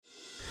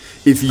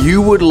If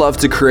you would love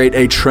to create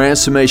a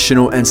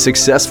transformational and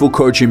successful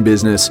coaching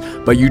business,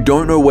 but you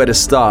don't know where to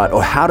start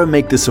or how to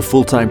make this a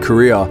full-time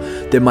career,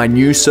 then my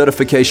new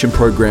certification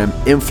program,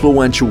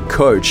 Influential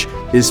Coach,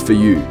 is for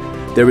you.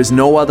 There is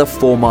no other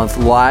 4-month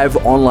live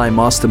online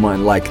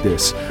mastermind like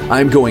this.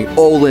 I'm going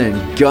all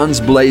in,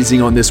 guns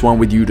blazing on this one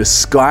with you to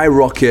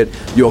skyrocket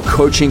your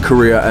coaching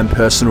career and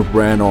personal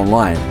brand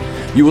online.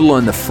 You will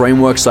learn the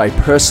frameworks I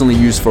personally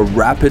use for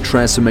rapid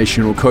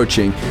transformational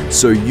coaching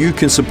so you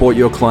can support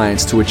your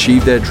clients to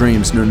achieve their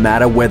dreams no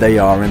matter where they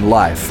are in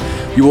life.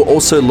 You will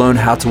also learn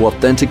how to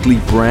authentically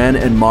brand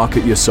and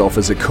market yourself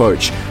as a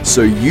coach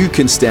so you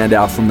can stand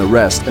out from the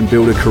rest and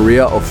build a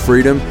career of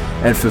freedom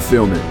and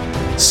fulfillment.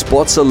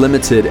 Spots are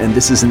limited and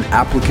this is an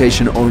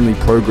application-only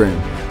program.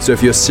 So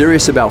if you're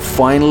serious about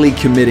finally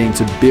committing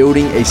to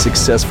building a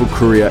successful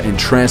career in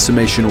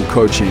transformational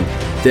coaching,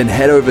 then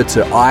head over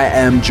to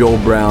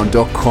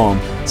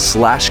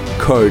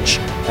iamjoelbrown.com/coach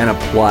and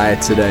apply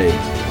today.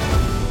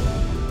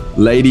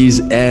 Ladies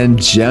and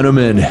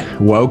gentlemen,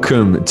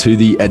 welcome to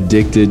the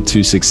Addicted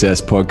to Success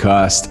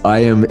podcast. I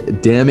am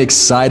damn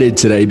excited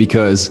today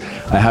because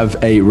I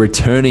have a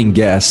returning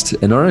guest,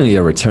 and not only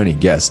a returning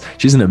guest,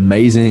 she's an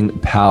amazing,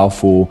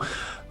 powerful,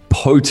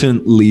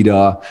 potent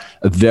leader,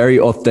 a very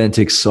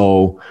authentic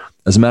soul.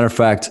 As a matter of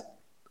fact,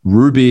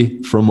 Ruby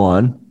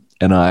Fremon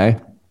and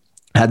I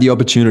had the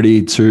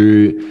opportunity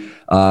to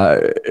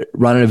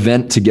run an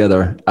event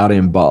together out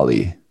in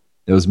Bali.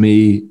 It was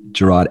me,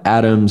 Gerard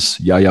Adams,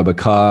 Yahya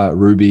Bakar,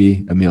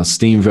 Ruby, Emil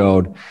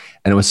Steenveld,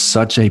 and it was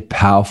such a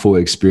powerful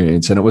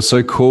experience. And it was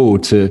so cool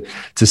to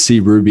see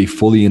Ruby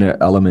fully in her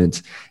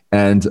element.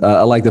 And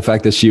I like the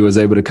fact that she was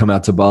able to come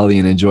out to Bali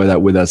and enjoy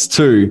that with us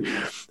too.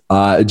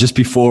 Just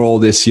before all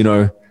this,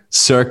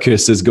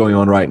 circus is going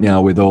on right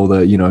now with all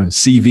the,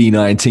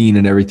 CV19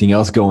 and everything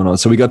else going on.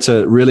 So we got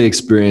to really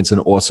experience an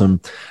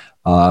awesome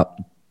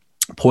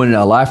point in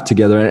our life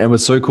together. And it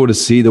was so cool to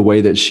see the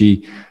way that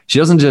she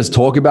doesn't just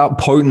talk about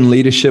potent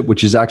leadership,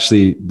 which is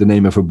actually the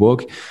name of her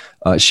book.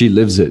 She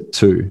lives it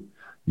too,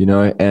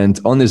 and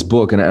on this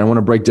book, and I want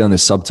to break down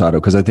this subtitle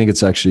because I think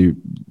it's actually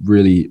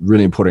really,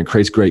 really important. It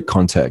creates great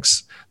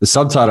context. The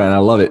subtitle, and I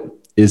love it,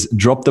 is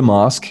Drop the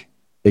Mask,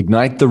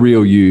 Ignite the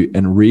Real You,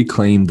 and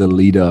Reclaim the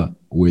Leader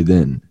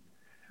Within.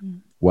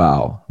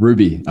 Wow.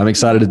 Ruby, I'm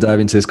excited to dive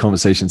into this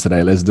conversation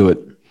today. Let's do it.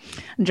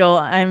 Joel,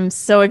 I'm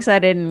so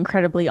excited and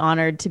incredibly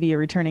honored to be a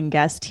returning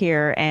guest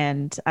here.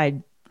 And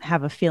I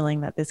have a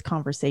feeling that this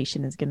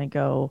conversation is going to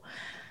go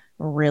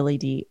really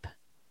deep.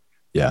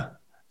 Yeah.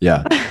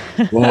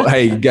 Well,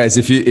 hey guys,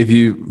 if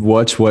you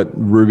watch what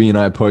Ruby and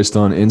I post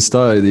on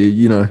Insta,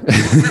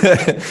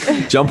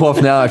 jump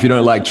off now if you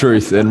don't like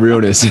truth and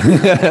realness.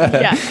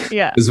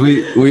 Yeah. Because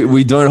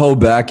we don't hold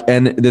back.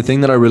 And the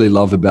thing that I really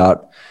love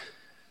about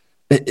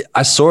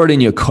I saw it in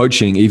your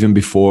coaching even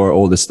before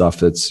all this stuff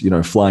that's,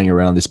 flying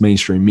around this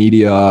mainstream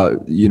media,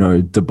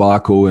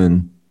 debacle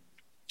and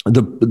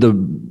the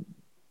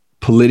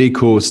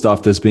political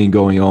stuff that's been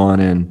going on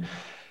and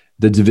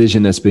the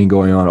division that's been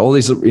going on, all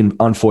these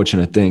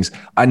unfortunate things.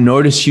 I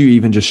noticed you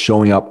even just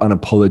showing up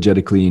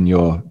unapologetically in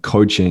your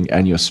coaching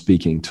and your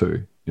speaking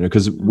too,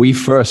 because we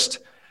first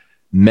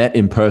met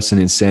in person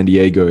in San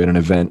Diego at an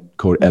event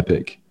called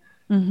Epic.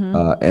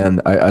 Mm-hmm.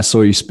 And I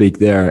saw you speak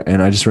there,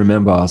 and I just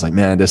remember I was like,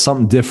 man, there's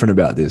something different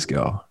about this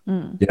girl.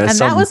 And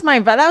that was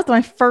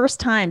my first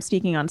time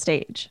speaking on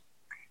stage.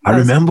 I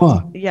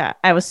remember. Yeah,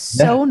 I was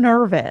so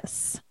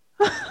nervous.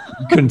 You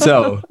couldn't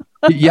tell.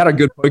 You had a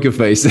good poker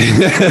face.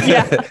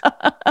 Yeah. Do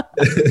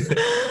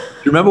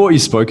you remember what you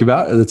spoke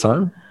about at the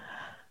time?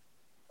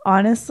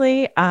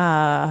 Honestly,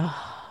 I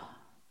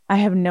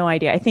have no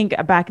idea. I think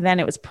back then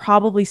it was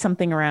probably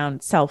something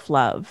around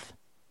self-love.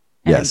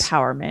 And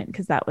empowerment,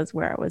 because that was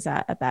where I was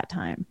at that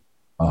time.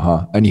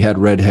 And you had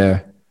red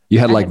hair. You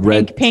had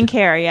pink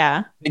hair,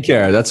 yeah. Pink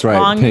hair, that's right.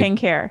 Long pink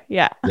hair,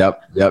 yeah.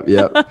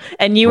 Yep.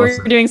 And you were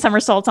doing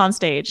somersaults on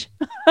stage.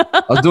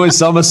 I was doing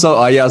somersault.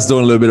 I was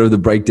doing a little bit of the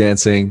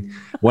breakdancing.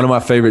 One of my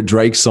favorite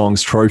Drake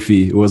songs,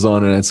 Trophy, was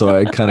on, and so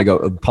I kind of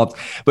got popped.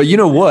 But you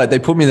know what? They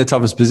put me in the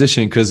toughest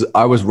position because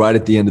I was right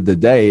at the end of the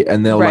day,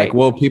 and they're like,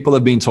 well, people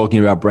have been talking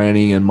about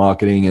branding and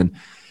marketing and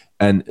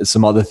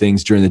some other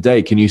things during the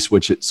day. Can you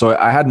switch it? So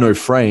I had no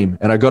frame,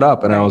 and I got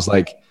up and I was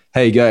like,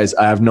 hey guys,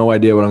 I have no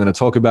idea what I'm going to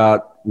talk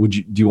about.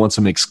 Do you want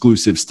some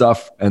exclusive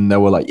stuff? And they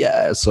were like,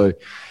 yeah. So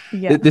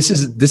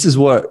this is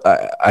what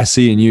I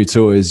see in you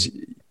too, is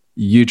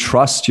you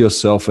trust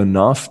yourself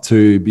enough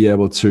to be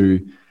able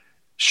to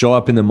show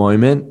up in the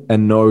moment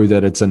and know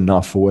that it's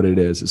enough for what it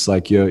is. It's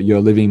like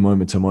you're living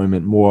moment to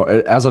moment more.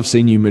 As I've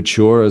seen you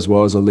mature as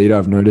well as a leader,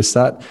 I've noticed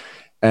that.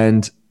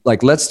 And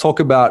like, let's talk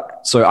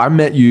about, so I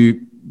met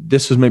you,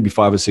 this was maybe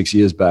 5 or 6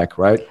 years back,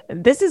 right?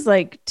 This is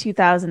like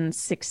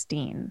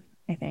 2016,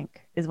 I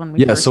think, is when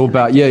we so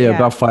about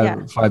about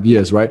five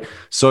years, right?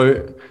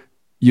 So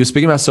you're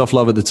speaking about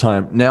self-love at the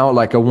time. Now,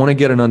 like, I want to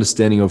get an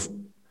understanding of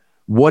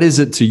what is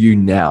it to you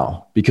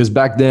now? Because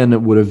back then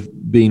it would have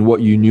been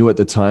what you knew at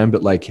the time,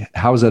 but like,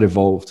 how has that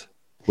evolved?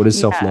 What is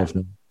self-love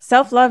now?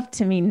 Self-love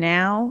to me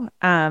now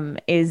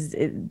is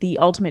the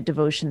ultimate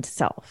devotion to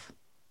self.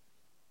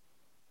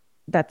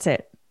 That's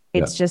it.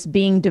 It's just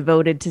being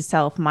devoted to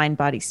self, mind,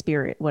 body,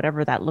 spirit,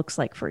 whatever that looks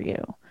like for you.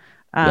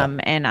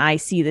 And I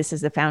see this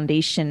as the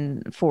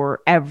foundation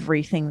for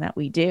everything that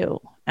we do,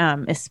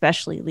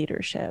 especially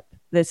leadership.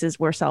 This is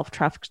where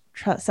self-trust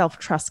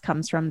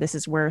comes from. This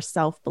is where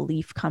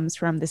self-belief comes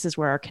from. This is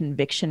where our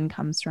conviction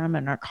comes from,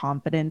 and our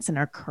confidence and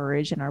our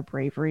courage and our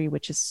bravery,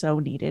 which is so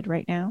needed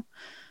right now.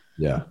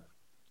 Yeah.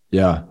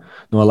 Yeah.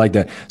 No, I like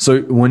that.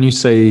 So when you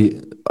say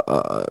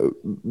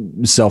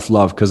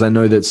self-love, because I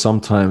know that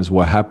sometimes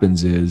what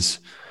happens is,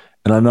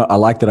 and I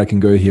like that I can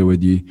go here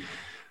with you,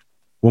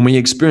 when we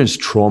experience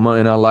trauma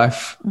in our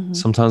life,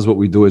 sometimes what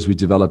we do is we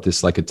develop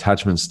this like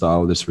attachment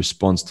style, this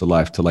response to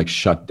life to like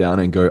shut down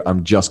and go,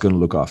 I'm just going to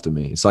look after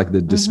me. It's like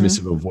the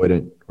dismissive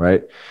avoidant,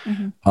 right?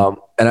 And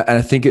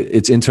I think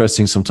it's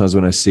interesting sometimes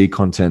when I see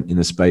content in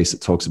the space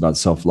that talks about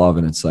self-love,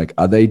 and it's like,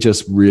 are they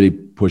just really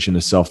pushing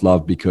the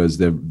self-love because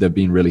they've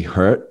been really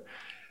hurt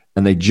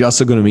and they just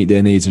are going to meet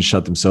their needs and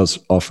shut themselves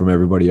off from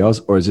everybody else?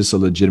 Or is this a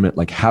legitimate,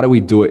 like, how do we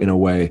do it in a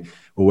way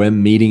where we're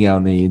meeting our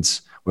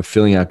needs, we're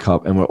filling our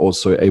cup, and we're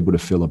also able to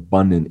feel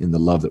abundant in the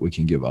love that we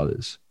can give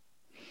others?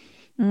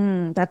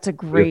 That's a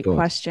great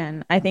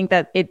question. I think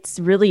that it's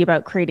really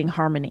about creating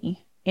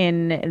harmony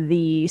in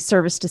the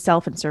service to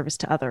self and service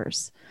to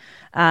others.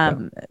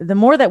 The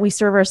more that we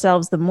serve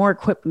ourselves, the more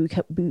equipped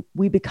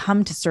we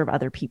become to serve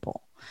other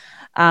people.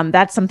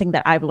 That's something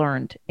that I've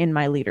learned in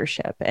my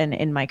leadership and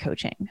in my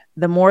coaching.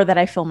 The more that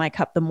I fill my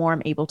cup, the more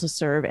I'm able to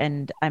serve,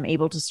 and I'm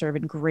able to serve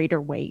in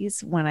greater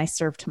ways when I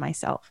serve to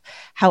myself.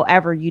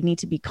 However, you need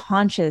to be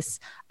conscious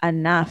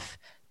enough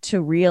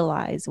to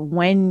realize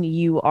when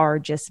you are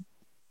just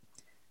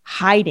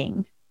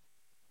hiding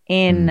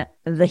in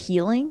the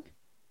healing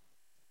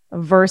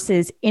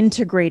versus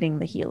integrating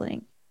the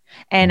healing.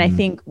 And I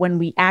think when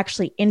we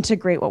actually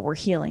integrate what we're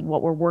healing,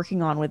 what we're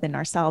working on within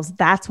ourselves,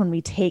 that's when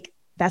we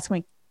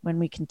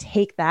can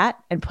take that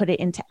and put it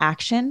into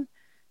action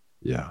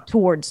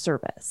towards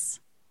service.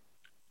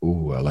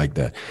 Oh, I like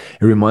that.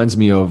 It reminds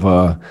me of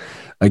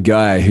a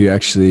guy who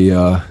actually,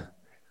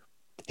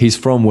 he's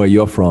from where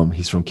you're from.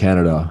 He's from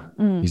Canada.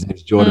 His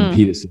name's Jordan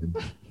Peterson.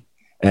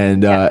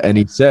 And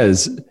he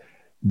says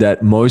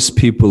that most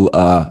people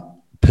are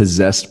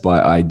possessed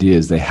by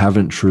ideas they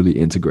haven't truly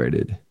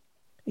integrated.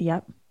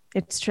 Yep.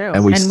 It's true.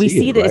 And we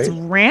see that, right? It's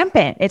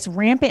rampant. It's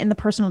rampant in the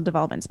personal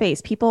development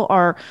space. People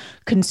are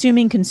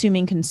consuming,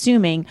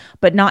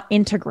 but not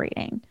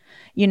integrating.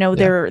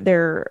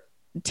 They're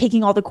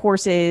taking all the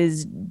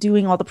courses,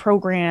 doing all the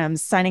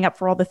programs, signing up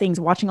for all the things,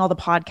 watching all the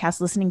podcasts,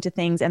 listening to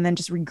things, and then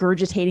just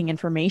regurgitating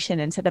information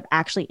instead of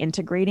actually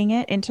integrating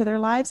it into their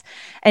lives.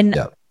 And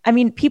I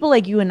mean, people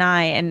like you and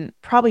I, and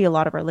probably a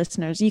lot of our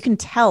listeners, you can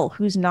tell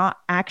who's not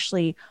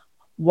actually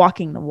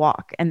walking the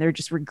walk and they're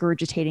just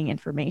regurgitating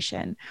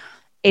information.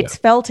 It's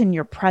felt in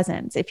your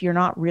presence if you're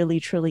not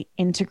really truly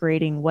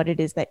integrating what it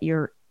is that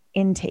you're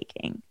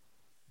intaking.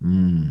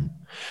 Yeah,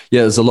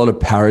 there's a lot of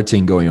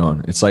parroting going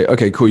on. It's like,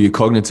 okay, cool, you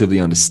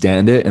cognitively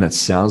understand it and it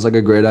sounds like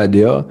a great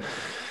idea.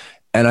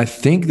 And I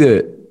think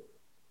that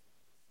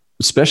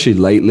especially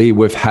lately,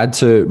 we've had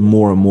to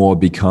more and more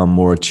become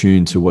more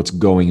attuned to what's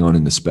going on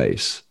in the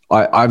space.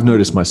 I've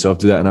noticed myself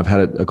do that, and I've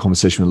had a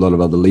conversation with a lot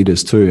of other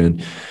leaders too.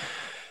 And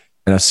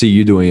I see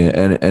you doing it,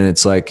 and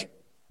it's like,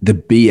 the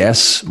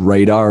BS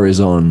radar is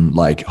on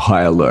like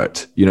high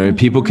alert.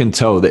 People can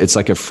tell that it's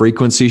like a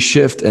frequency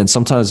shift. And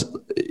sometimes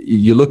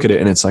you look at it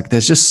and it's like,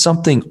 there's just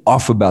something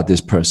off about this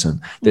person.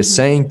 They're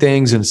saying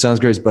things and it sounds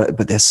great, but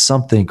there's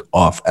something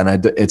off,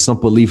 and it's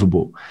not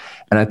believable.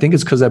 And I think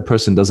it's because that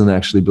person doesn't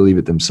actually believe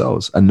it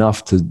themselves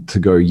enough to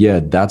go, yeah,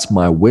 that's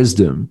my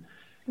wisdom.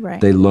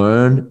 Right. They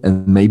learn,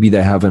 and maybe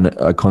they have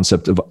a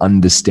concept of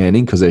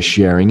understanding because they're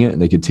sharing it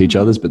and they could teach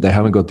others, but they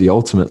haven't got the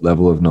ultimate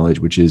level of knowledge,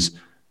 which is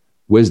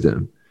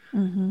wisdom.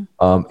 And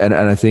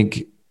I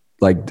think,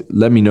 like,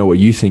 let me know what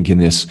you think in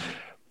this.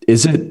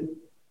 Is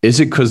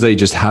it because they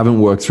just haven't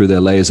worked through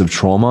their layers of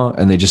trauma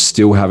and they just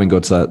still haven't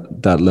got to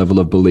that level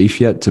of belief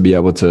yet to be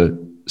able to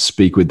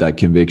speak with that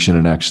conviction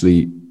and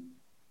actually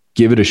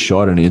give it a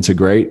shot and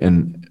integrate?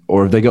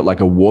 Or have they got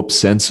like a warped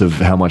sense of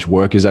how much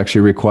work is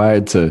actually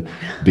required to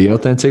be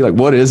authentic? Like,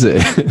 what is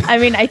it? I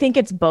mean, I think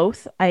it's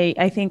both.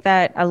 I think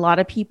that a lot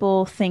of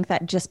people think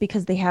that just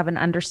because they have an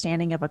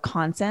understanding of a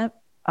concept,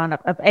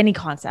 of any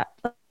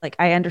concept, like,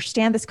 I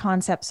understand this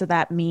concept, so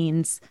that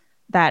means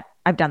that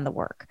I've done the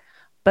work.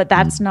 But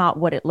that's not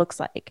what it looks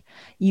like.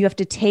 You have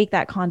to take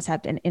that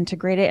concept and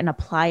integrate it and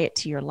apply it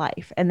to your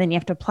life. And then you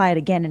have to apply it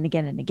again and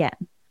again and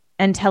again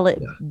until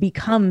it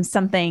becomes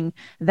something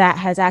that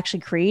has actually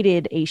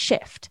created a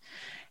shift.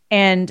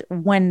 And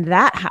when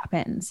that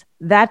happens,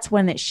 that's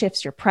when it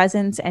shifts your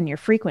presence and your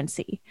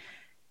frequency.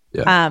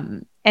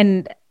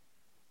 And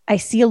I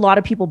see a lot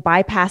of people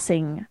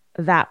bypassing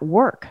that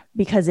work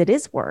because it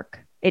is work.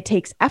 It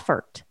takes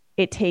effort.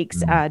 It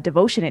takes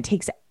devotion. It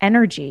takes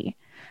energy.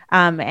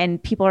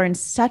 And people are in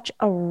such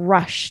a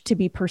rush to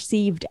be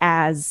perceived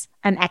as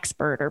an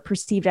expert or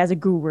perceived as a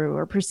guru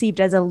or perceived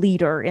as a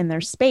leader in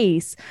their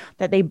space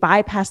that they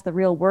bypass the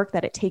real work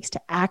that it takes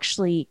to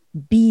actually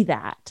be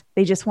that.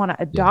 They just want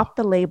to adopt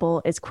the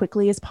label as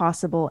quickly as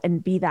possible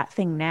and be that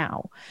thing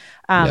now.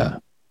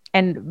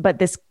 But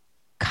this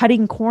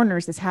cutting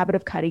corners, this habit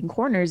of cutting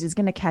corners is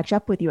going to catch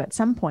up with you at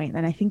some point.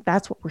 And I think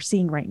that's what we're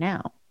seeing right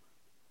now.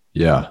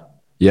 Yeah.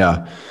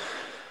 Yeah.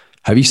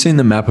 Have you seen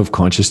The Map of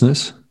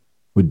Consciousness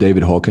with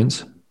David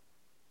Hawkins?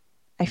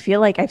 I feel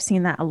like I've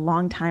seen that a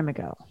long time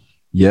ago.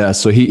 Yeah.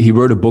 So he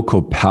wrote a book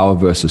called Power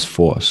versus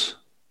Force.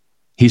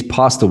 He's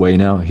passed away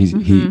now. He's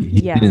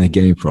been in the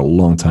game for a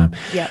long time.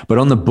 Yeah. But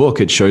on the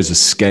book, it shows a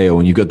scale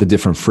and you've got the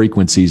different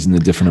frequencies and the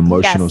different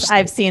emotional states.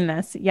 I've seen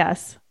this.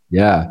 Yes.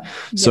 Yeah.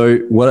 So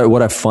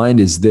what I find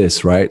is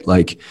this, right?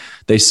 Like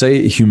they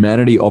say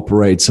humanity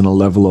operates on a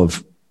level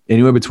of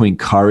anywhere between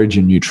courage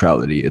and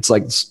neutrality. It's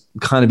like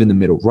kind of in the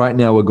middle. Right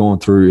now, we're going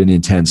through an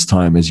intense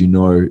time, as you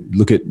know.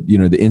 Look at,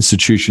 the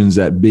institutions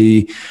that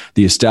be,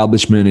 the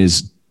establishment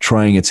is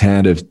trying its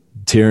hand of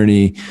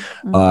tyranny.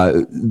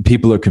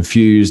 People are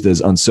confused.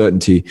 There's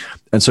uncertainty.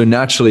 And so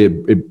naturally,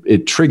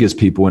 it triggers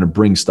people and it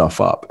brings stuff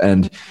up.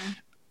 And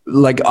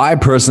like, I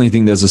personally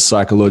think there's a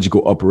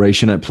psychological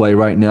operation at play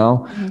right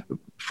now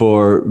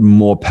for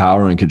more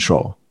power and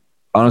control.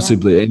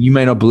 Honestly, and you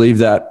may not believe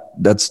that.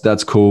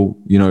 That's cool.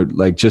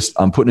 Like just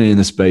I'm putting it in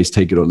the space,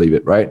 take it or leave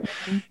it. Right.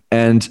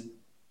 And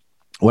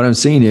what I'm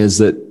seeing is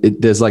that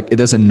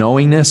there's a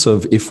knowingness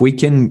of if we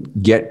can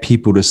get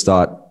people to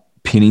start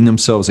pinning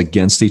themselves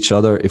against each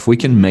other, if we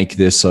can make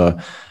this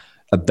a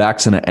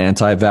vax and an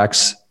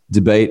anti-vax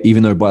debate,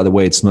 even though, by the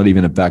way, it's not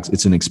even a vax,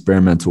 it's an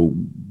experimental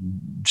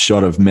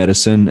shot of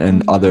medicine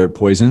and other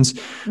poisons,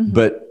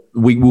 but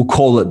we will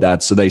call it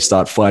that. So they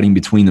start fighting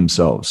between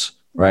themselves.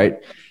 Right.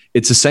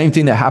 It's the same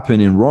thing that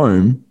happened in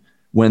Rome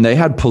when they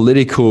had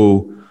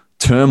political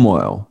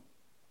turmoil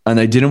and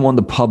they didn't want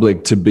the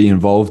public to be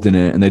involved in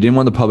it and they didn't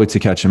want the public to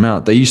catch them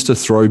out. They used to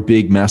throw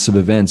big, massive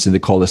events in the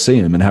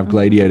Colosseum and have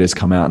gladiators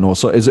come out. And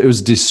also it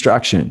was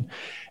distraction.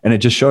 And it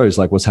just shows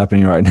like what's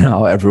happening right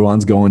now.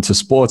 Everyone's going to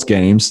sports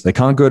games. They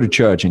can't go to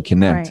church and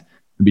connect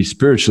and be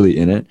spiritually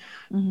in it.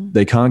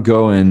 They can't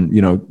go and,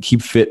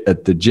 keep fit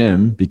at the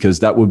gym because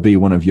that would be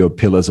one of your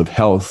pillars of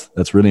health.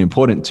 That's really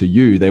important to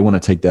you. They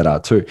want to take that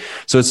out too.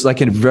 So it's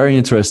like a very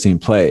interesting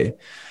play.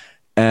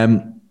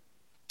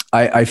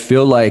 I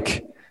feel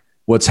like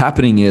what's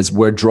happening is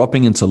we're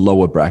dropping into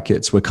lower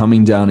brackets. We're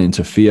coming down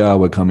into fear.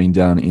 We're coming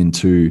down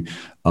into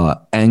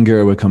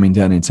anger. We're coming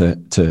down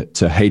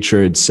into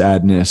hatred,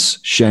 sadness,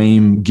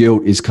 shame,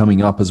 guilt is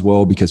coming up as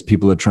well because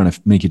people are trying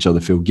to make each other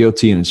feel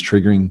guilty and it's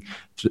triggering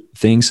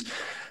things.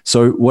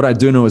 So what I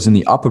do know is in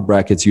the upper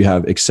brackets, you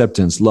have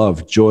acceptance,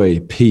 love, joy,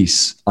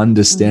 peace,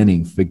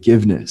 understanding,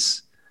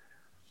 forgiveness.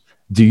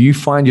 Do you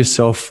find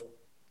yourself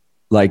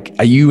like,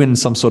 are you in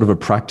some sort of a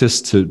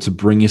practice to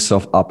bring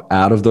yourself up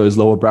out of those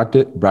lower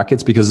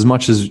brackets? Because as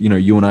much as,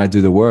 you and I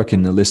do the work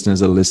and the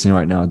listeners that are listening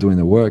right now are doing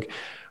the work,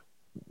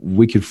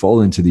 we could fall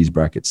into these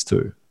brackets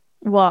too.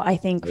 Well, I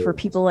think for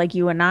people like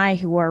you and I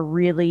who are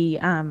really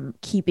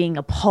keeping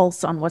a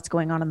pulse on what's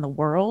going on in the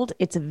world,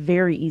 it's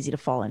very easy to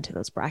fall into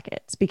those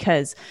brackets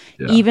because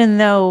even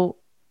though,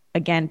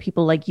 again,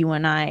 people like you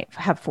and I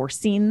have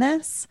foreseen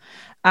this,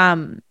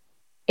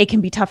 it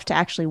can be tough to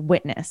actually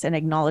witness and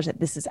acknowledge that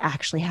this is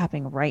actually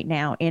happening right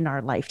now in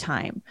our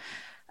lifetime.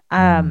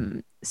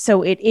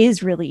 So it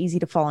is really easy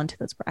to fall into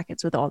those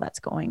brackets with all that's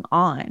going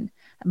on.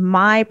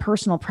 My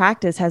personal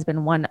practice has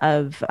been one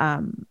of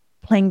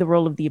playing the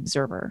role of the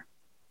observer.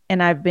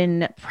 And I've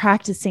been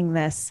practicing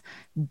this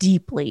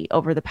deeply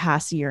over the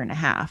past year and a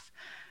half,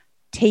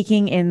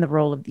 taking in the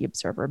role of the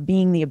observer,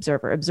 being the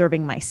observer,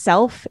 observing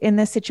myself in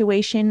this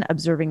situation,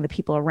 observing the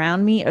people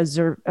around me,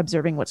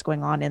 observing what's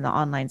going on in the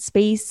online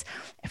space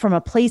from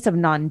a place of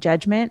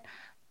non-judgment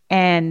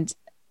and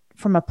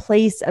from a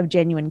place of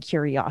genuine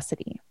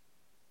curiosity.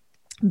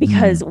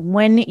 Because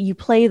when you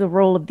play the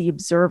role of the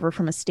observer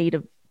from a state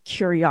of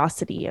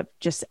curiosity, of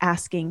just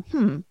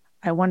asking,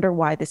 I wonder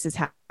why this is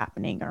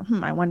happening, or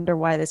I wonder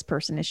why this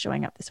person is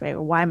showing up this way,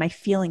 or why am I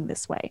feeling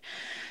this way?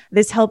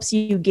 This helps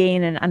you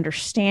gain an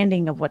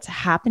understanding of what's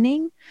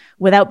happening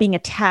without being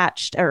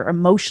attached or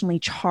emotionally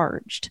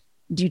charged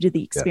due to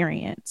the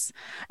experience.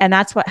 And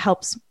that's what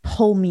helps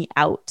pull me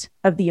out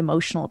of the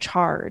emotional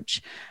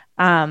charge.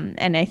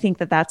 And I think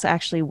that that's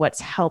actually what's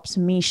helped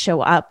me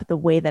show up the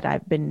way that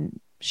I've been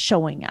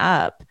showing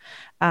up,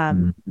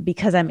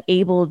 because I'm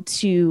able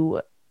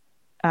to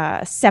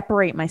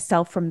separate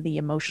myself from the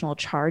emotional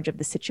charge of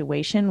the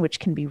situation, which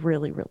can be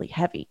really, really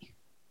heavy.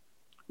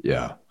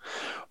 Yeah.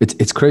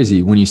 It's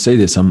crazy. When you say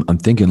this, I'm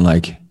thinking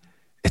like,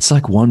 it's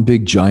like one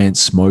big giant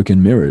smoke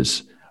and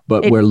mirrors,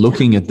 but we're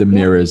looking at the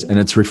mirrors and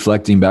it's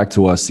reflecting back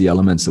to us the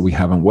elements that we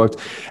haven't worked.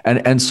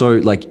 And so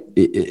like,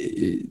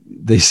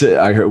 they say,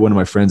 I heard one of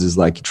my friends is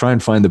like, try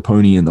and find the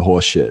pony in the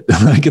horse shit.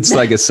 Like, it's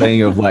like a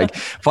saying of like,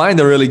 find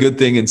the really good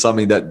thing in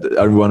something that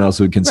everyone else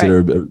would consider,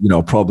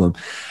 a problem.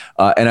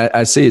 And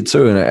I see it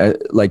too. And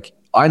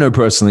I know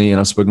personally, and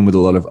I've spoken with a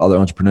lot of other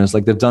entrepreneurs,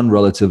 like they've done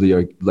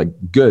relatively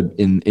like good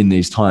in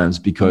these times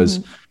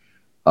because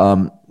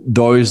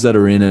those that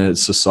are in a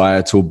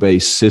societal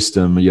based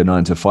system, your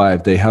 9 to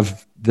 5,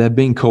 they're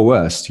being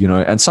coerced, you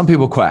know, and some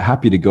people are quite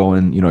happy to go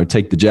and, you know,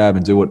 take the jab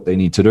and do what they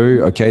need to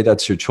do. Okay,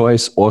 that's your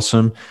choice.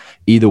 Awesome.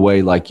 Either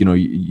way, like, you know,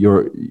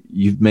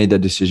 you've made that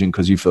decision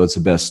because you feel it's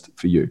the best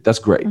for you. That's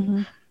great,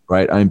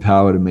 right? I'm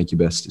empowered to make your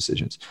best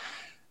decisions.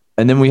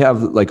 And then we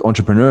have like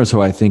entrepreneurs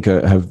who I think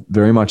have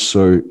very much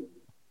so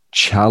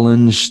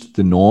challenged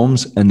the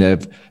norms, and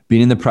they've been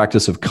in the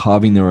practice of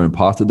carving their own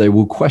path, that they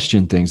will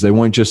question things. They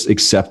won't just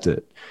accept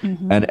it.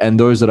 And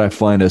those that I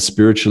find are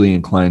spiritually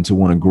inclined to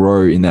want to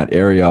grow in that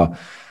area,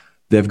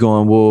 they've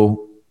gone,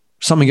 well,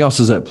 something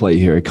else is at play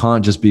here. It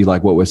can't just be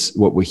like what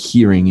we're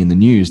hearing in the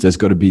news.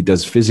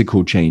 There's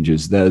physical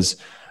changes. There's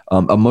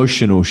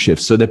emotional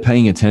shifts. So they're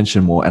paying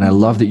attention more. And I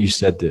love that you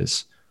said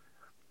this,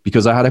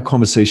 because I had a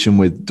conversation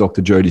with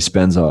Dr. Joe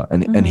Dispenza,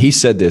 and he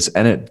said this,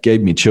 and it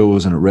gave me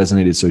chills and it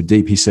resonated so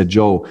deep. He said,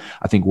 Joel,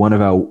 I think one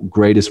of our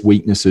greatest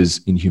weaknesses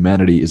in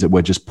humanity is that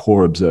we're just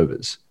poor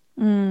observers.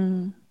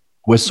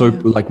 We're so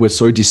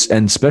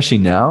and especially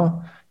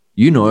now,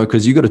 you know,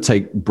 because you got to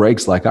take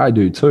breaks like I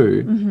do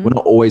too. We're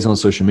not always on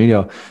social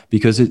media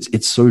because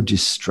it's so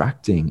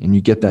distracting, and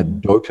you get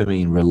that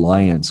dopamine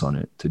reliance on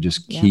it to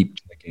just keep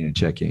checking and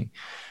checking.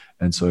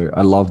 And so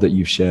I love that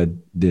you've shared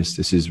this.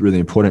 This is really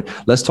important.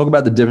 Let's talk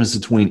about the difference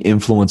between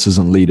influencers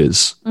and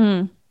leaders.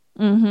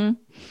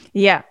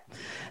 Yeah.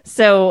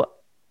 So,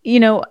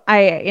 you know,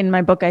 in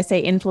my book, I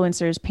say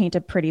influencers paint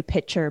a pretty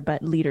picture,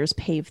 but leaders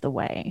pave the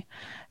way.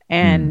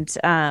 And,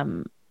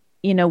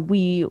 you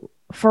know,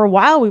 for a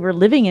while, we were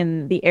living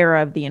in the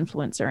era of the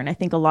influencer. And I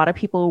think a lot of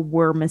people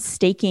were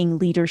mistaking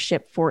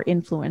leadership for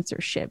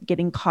influencership,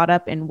 getting caught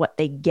up in what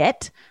they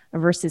get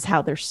versus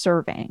how they're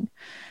serving.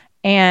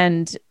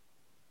 And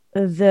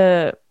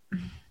the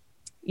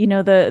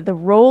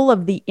role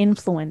of the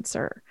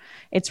influencer,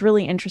 it's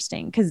really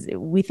interesting because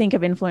we think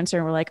of influencer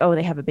and we're like, oh,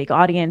 they have a big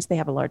audience, they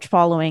have a large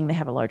following, they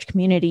have a large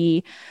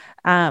community.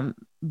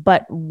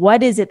 But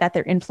what is it that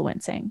they're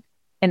influencing?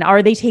 And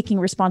are they taking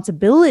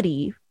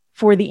responsibility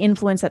for the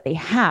influence that they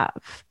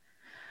have?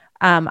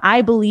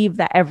 I believe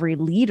that every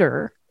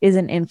leader is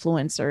an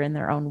influencer in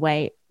their own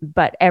way,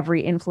 but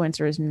every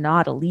influencer is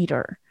not a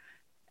leader.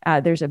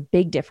 There's a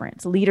big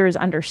difference. Leaders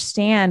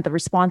understand the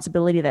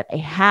responsibility that they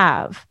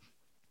have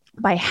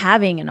by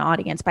having an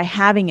audience, by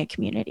having a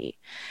community,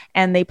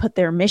 and they put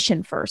their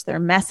mission first, their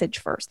message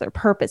first, their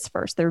purpose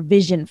first, their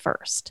vision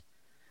first.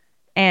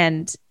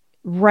 And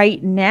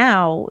right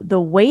now, the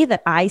way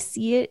that I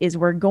see it is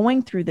we're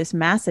going through this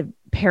massive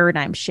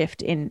paradigm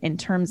shift in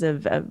terms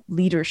of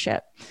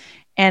leadership.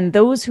 And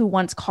those who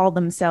once called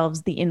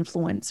themselves the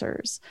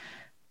influencers,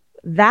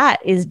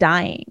 that is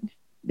dying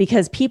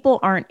because people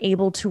aren't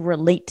able to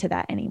relate to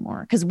that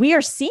anymore. Because we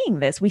are seeing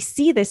this. We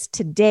see this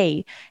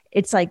today.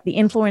 It's like the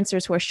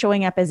influencers who are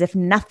showing up as if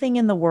nothing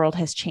in the world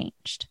has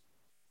changed.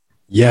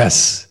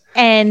 Yes.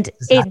 And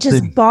it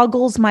just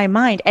boggles my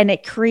mind. And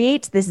it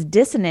creates this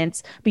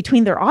dissonance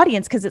between their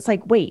audience because it's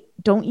like, wait,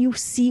 don't you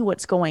see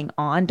what's going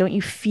on? Don't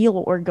you feel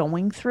what we're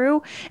going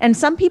through? And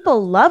some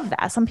people love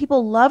that. Some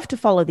people love to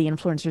follow the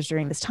influencers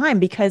during this time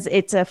because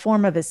it's a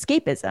form of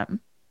escapism,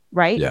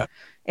 right? Yeah.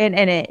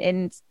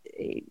 And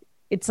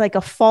it's like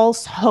a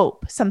false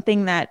hope,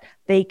 something that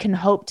they can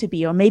hope to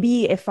be. Or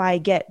maybe if I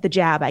get the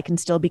jab, I can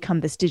still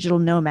become this digital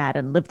nomad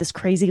and live this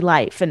crazy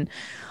life. And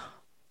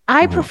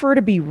I prefer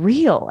to be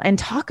real and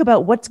talk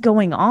about what's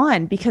going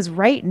on because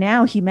right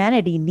now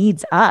humanity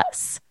needs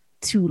us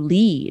to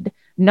lead,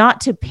 not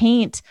to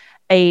paint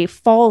a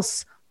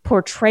false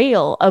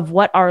portrayal of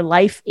what our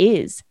life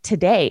is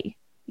today,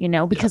 you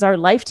know, because our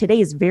life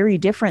today is very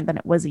different than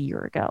it was a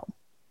year ago.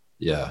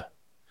 Yeah.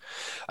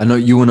 I know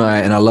you and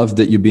I love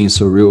that you're being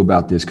so real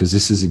about this because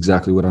this is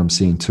exactly what I'm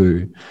seeing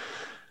too.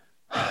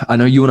 I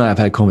know you and I have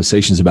had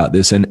conversations about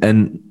this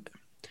and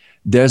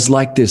there's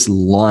like this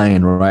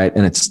line, right?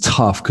 And it's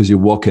tough because you're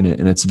walking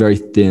it and it's very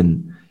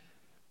thin.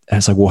 And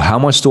it's like, well, how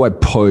much do I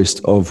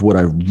post of what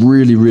I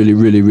really, really,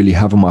 really, really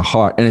have on my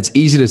heart? And it's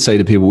easy to say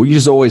to people, well, you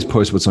just always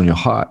post what's on your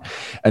heart.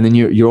 And then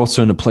you're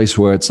also in a place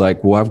where it's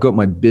like, well, I've got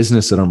my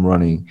business that I'm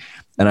running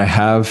and I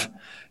have,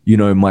 you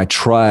know, my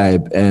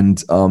tribe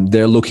and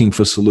they're looking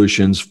for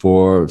solutions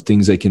for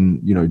things they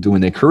can, you know, do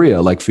in their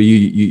career. Like for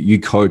you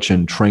coach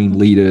and train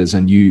leaders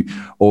and you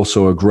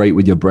also are great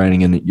with your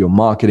branding and your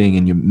marketing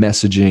and your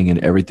messaging and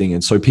everything.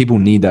 And so people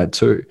need that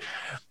too.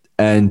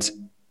 And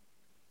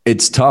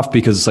it's tough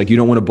because it's like, you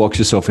don't want to box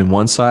yourself in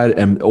one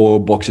side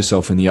or box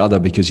yourself in the other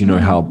because you know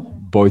how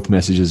both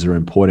messages are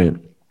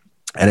important.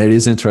 And it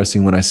is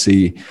interesting when I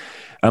see,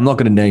 I'm not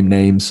going to name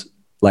names,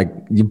 like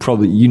you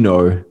probably, you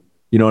know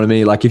what I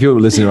mean? Like if you're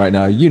listening right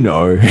now, you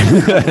know,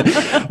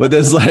 but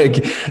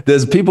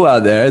there's people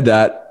out there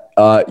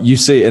that you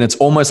see, and it's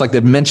almost like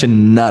they've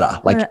mentioned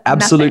nada, like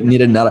absolute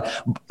nada.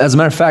 As a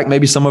matter of fact,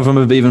 maybe some of them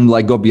have even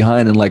like got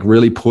behind and like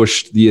really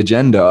pushed the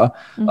agenda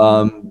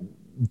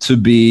to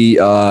be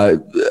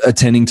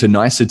attending to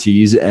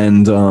niceties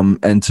and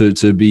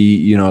to be,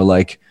 you know,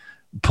 like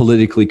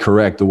politically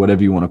correct or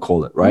whatever you want to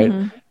call it, right?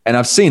 Mm-hmm. And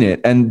I've seen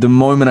it. And the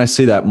moment I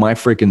see that, my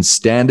freaking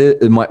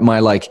standard, my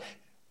like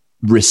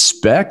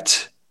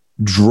respect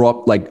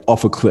drop like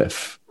off a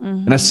cliff.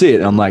 Mm-hmm. And I see it.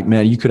 And I'm like,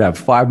 man, you could have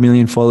 5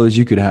 million followers.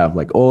 You could have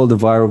like all the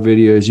viral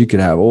videos. You could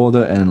have all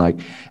the, and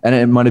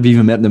it might have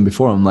even met them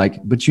before. I'm like,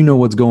 but you know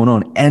what's going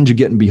on. And you're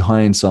getting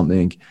behind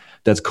something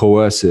that's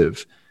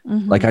coercive.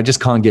 Mm-hmm. Like, I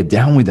just can't get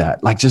down with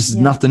that. Like, just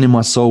nothing in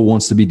my soul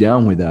wants to be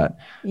down with that.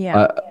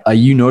 Yeah. Are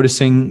you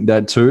noticing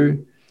that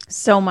too?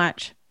 So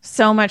much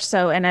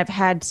so. And I've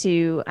had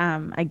to,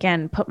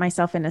 again, put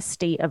myself in a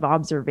state of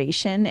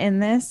observation in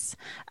this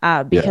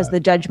because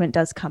the judgment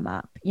does come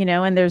up, you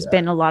know, and there's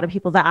been a lot of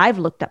people that I've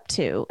looked up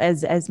to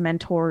as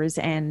mentors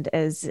and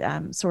as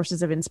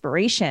sources of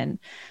inspiration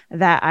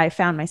that I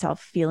found myself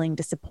feeling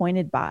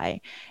disappointed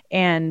by.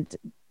 And,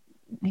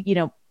 you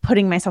know,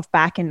 putting myself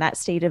back in that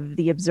state of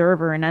the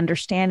observer and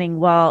understanding,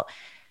 well,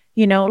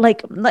 you know,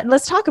 like,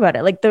 let's talk about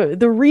it. Like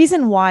the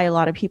reason why a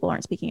lot of people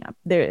aren't speaking up,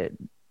 the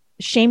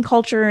shame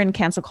culture and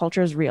cancel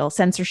culture is real.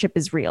 Censorship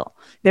is real.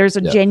 There's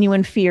a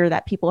genuine fear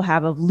that people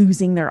have of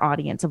losing their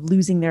audience, of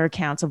losing their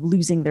accounts, of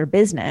losing their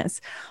business.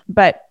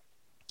 But,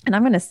 and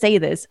I'm going to say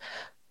this,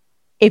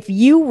 if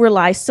you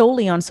rely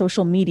solely on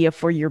social media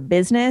for your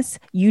business,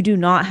 you do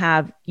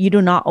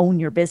not own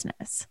your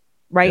business.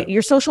 Right. Yeah.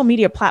 Your social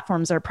media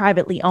platforms are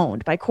privately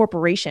owned by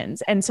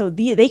corporations. And so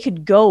they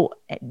could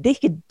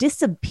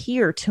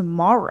disappear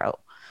tomorrow.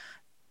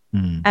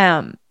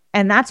 And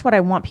that's what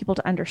I want people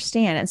to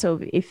understand. And so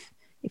if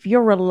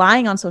you're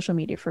relying on social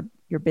media for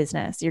your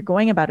business, you're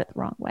going about it the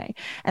wrong way.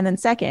 And then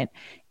second,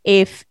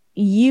 if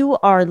you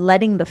are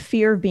letting the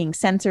fear of being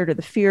censored or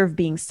the fear of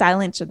being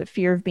silenced or the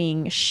fear of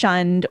being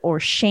shunned or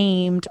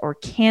shamed or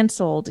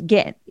canceled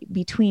get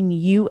between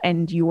you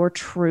and your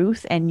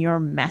truth and your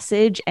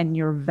message and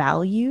your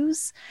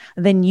values,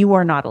 then you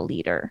are not a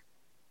leader.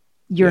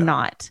 You're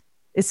not,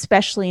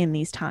 especially in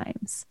these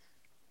times.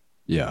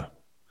 Yeah.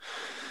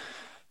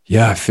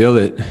 Yeah, I feel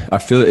it.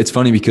 It's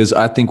funny because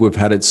I think we've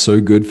had it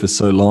so good for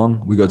so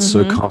long. We got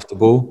so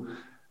comfortable.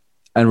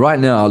 And right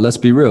now, let's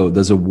be real,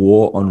 there's a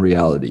war on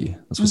reality.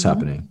 That's what's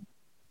happening.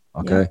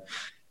 Okay. Yeah.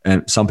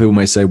 And some people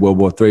may say World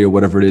War III or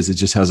whatever it is, it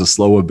just has a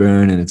slower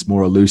burn and it's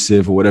more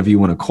elusive or whatever you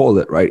want to call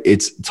it, right?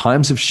 It's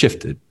times have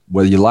shifted.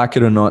 Whether you like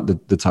it or not,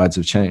 the tides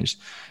have changed.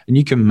 And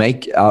you can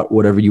make out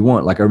whatever you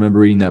want. Like I remember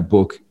reading that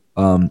book,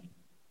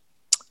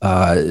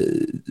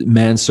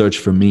 Man's Search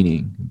for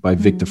Meaning by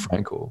Viktor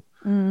Frankl.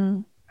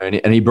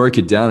 And he broke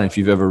it down. If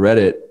you've ever read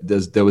it,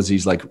 there was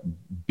these like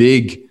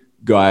big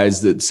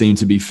guys that seemed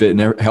to be fit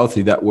and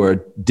healthy that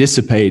were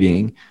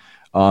dissipating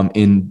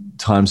in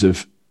times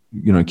of,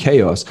 you know,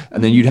 chaos.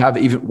 And then you'd have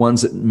even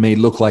ones that may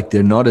look like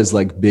they're not as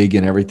like big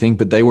and everything,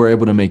 but they were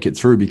able to make it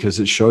through because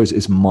it shows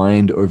it's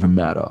mind over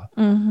matter.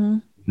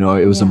 You know,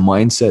 it was a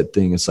mindset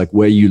thing. It's like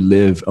where you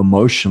live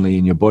emotionally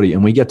in your body,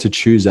 and we get to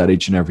choose that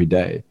each and every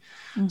day.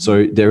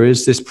 So there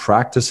is this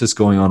practice that's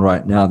going on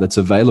right now that's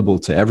available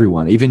to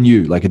everyone, even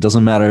you. Like, it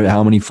doesn't matter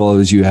how many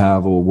followers you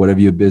have or whatever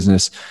your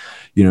business,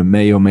 you know,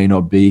 may or may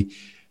not be.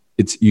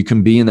 You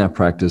can be in that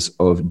practice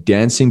of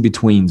dancing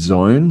between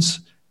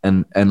zones.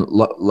 And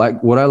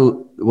like what I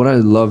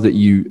love that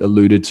you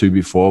alluded to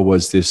before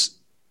was this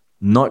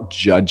not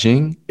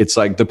judging. It's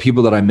like the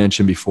people that I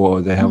mentioned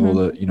before, they have all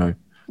the, you know,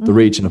 the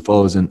reach and the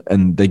followers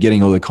and they're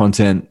getting all the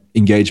content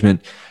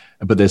engagement,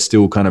 but they're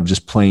still kind of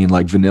just playing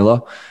like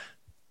vanilla.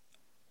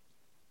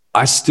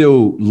 I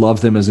still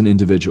love them as an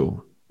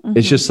individual.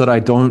 It's just that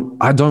I don't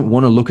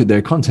want to look at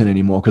their content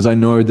anymore because I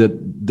know that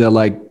they're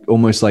like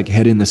almost like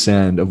head in the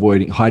sand,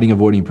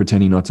 avoiding,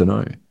 pretending not to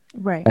know.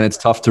 Right. And it's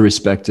tough to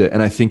respect it.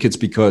 And I think it's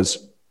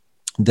because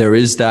there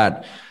is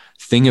that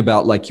thing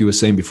about, like you were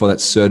saying before,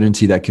 that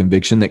certainty, that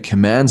conviction that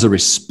commands a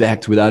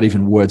respect without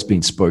even words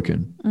being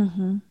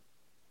spoken.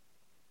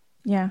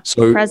 Yeah.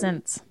 So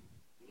presence.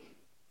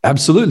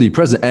 Absolutely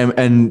present.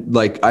 And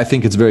like, I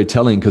think it's very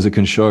telling because it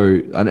can show,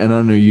 and I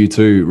know you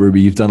too,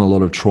 Ruby, you've done a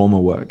lot of trauma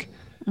work.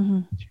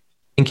 I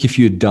think if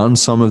you'd done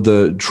some of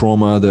the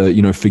trauma, the,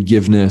 you know,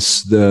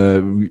 forgiveness,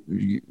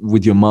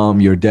 with your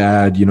mom, your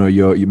dad, you know,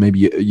 maybe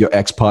your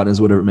ex-partners,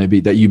 whatever it may be,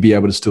 that you'd be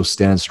able to still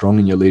stand strong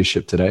in your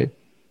leadership today.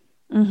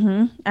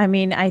 I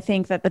mean, I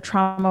think that the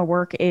trauma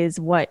work is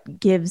what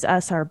gives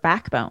us our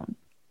backbone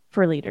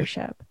for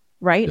leadership.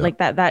 Right? Yeah. Like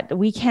that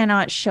we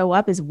cannot show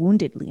up as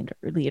wounded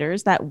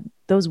leaders, that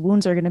those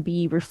wounds are going to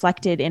be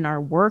reflected in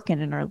our work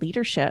and in our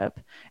leadership.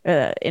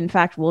 In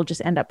fact, we'll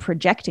just end up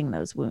projecting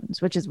those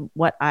wounds, which is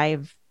what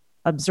I've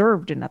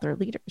observed in other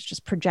leaders,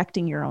 just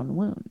projecting your own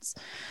wounds.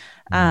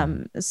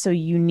 So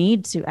you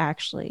need to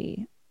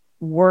actually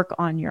work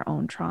on your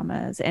own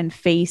traumas and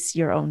face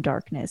your own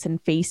darkness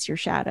and face your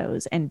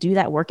shadows and do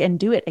that work and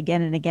do it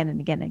again and again and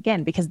again and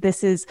again. Because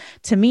this is,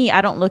 to me, I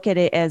don't look at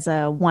it as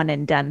a one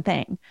and done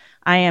thing.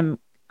 I am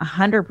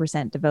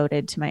 100%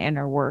 devoted to my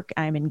inner work.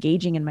 I'm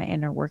engaging in my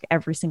inner work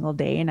every single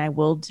day, and I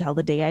will till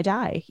the day I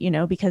die, you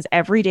know, because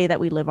every day that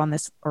we live on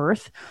this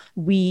earth,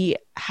 we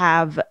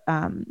are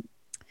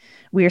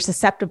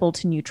susceptible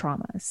to new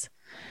traumas.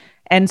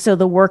 And so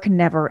the work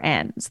never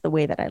ends, the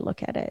way that I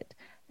look at it.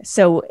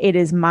 So it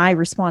is my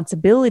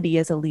responsibility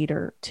as a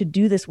leader to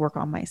do this work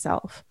on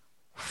myself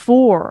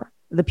for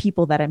the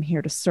people that I'm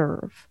here to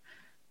serve,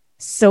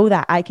 so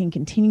that I can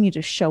continue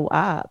to show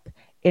up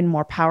in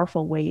more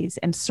powerful ways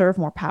and serve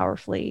more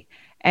powerfully,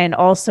 and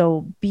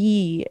also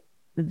be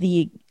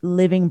the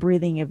living,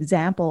 breathing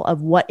example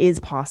of what is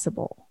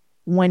possible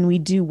when we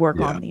do work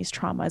on these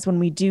traumas, when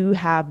we do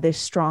have this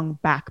strong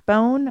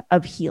backbone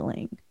of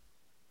healing.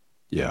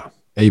 Yeah.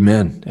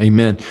 Amen.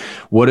 Amen.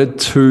 What are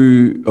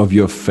two of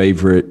your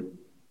favorite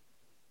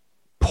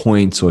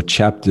points or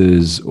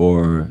chapters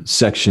or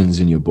sections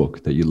in your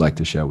book that you'd like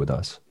to share with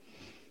us?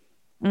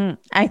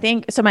 I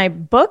think so. My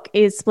book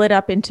is split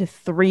up into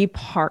 3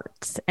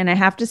 parts, and I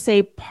have to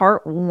say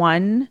part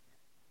 1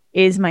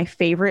 is my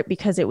favorite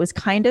because it was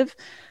kind of,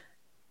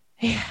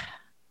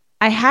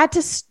 I had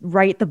to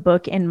write the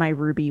book in my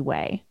Ruby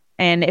way.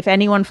 And if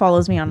anyone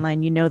follows me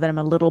online, you know that I'm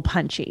a little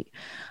punchy.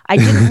 I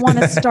didn't want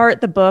to start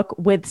the book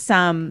with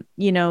some,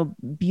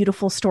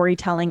 beautiful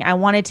storytelling. I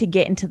wanted to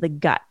get into the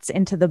guts,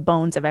 into the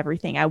bones of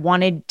everything. I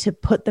wanted to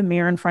put the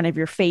mirror in front of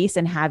your face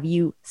and have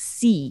you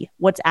see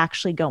what's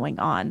actually going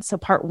on. So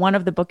part 1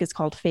 of the book is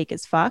called Fake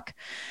as Fuck.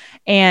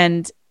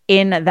 And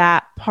in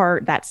that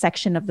part, that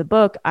section of the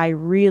book, I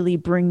really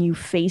bring you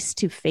face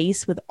to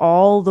face with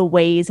all the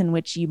ways in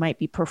which you might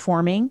be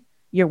performing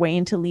your way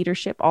into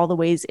leadership, all the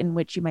ways in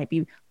which you might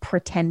be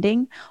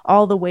pretending,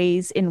 all the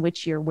ways in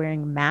which you're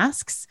wearing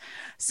masks,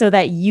 so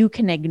that you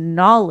can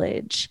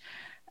acknowledge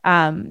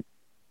the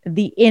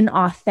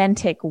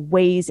inauthentic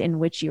ways in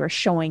which you are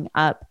showing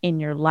up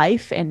in your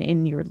life and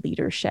in your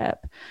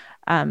leadership.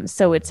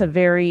 So it's a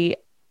very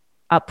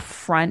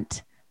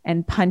upfront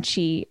and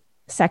punchy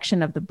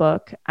section of the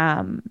book.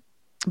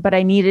 But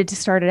I needed to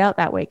start it out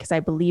that way because I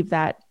believe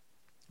that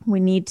we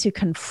need to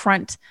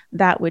confront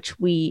that which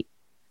we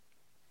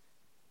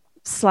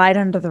slide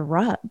under the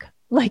rug.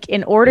 Like,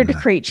 in order to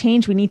create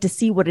change, we need to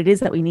see what it is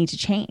that we need to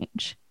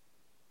change.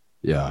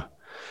 Yeah,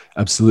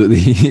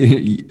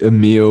 absolutely.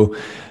 Emil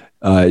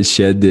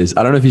shared this.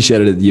 I don't know if he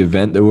shared it at the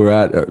event that we're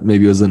at, or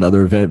maybe it was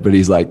another event, but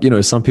he's like,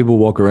 some people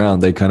walk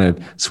around, they kind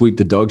of sweep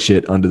the dog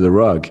shit under the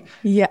rug.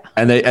 Yeah.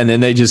 And then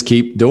they just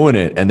keep doing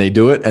it, and they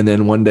do it. And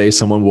then one day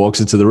someone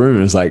walks into the room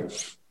and is like,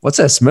 what's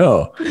that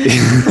smell?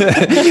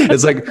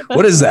 It's like,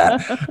 what is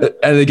that?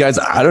 And the guy's,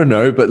 I don't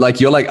know. But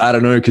like, you're like, I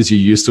don't know, because you're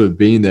used to it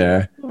being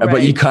there. Right.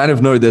 But you kind of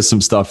know there's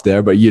some stuff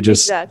there, but you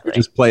just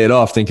play it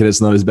off thinking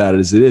it's not as bad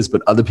as it is.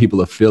 But other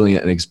people are feeling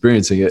it and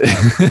experiencing it.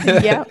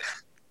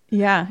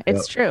 Yeah,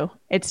 it's true.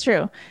 It's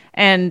true.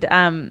 And,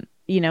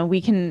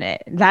 we can,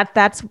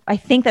 I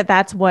think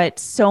that's what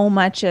so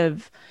much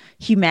of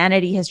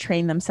humanity has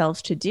trained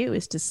themselves to do,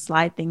 is to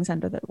slide things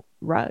under the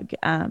rug,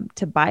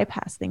 to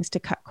bypass things,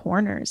 to cut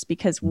corners,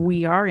 because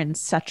we are in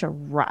such a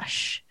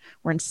rush.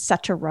 We're in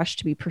such a rush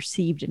to be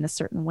perceived in a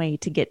certain way,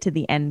 to get to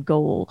the end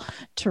goal,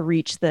 to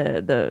reach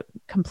the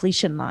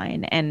completion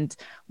line. And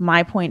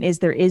my point is,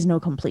 there is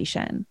no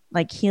completion.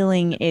 Like,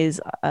 healing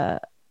is the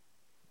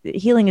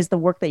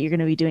work that you're going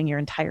to be doing your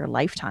entire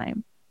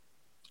lifetime.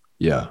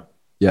 Yeah.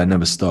 Yeah. It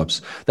never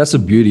stops. That's the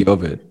beauty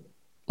of it.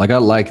 Like, I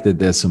like that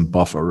there's some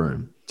buffer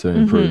room to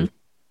improve.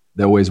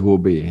 There always will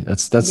be.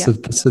 That's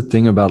the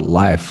thing about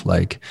life.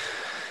 Like,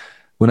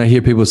 when I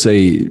hear people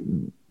say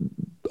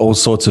all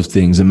sorts of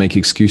things and make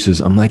excuses,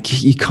 I'm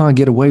like, you can't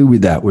get away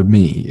with that with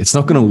me. It's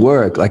not going to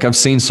work. Like, I've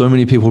seen so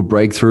many people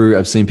break through.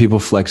 I've seen people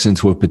flex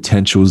into a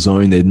potential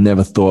zone they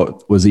never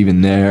thought was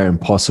even there and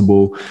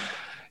possible,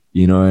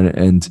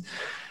 and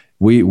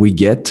we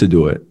get to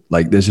do it.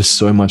 Like, there's just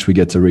so much we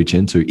get to reach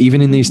into,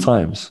 even in these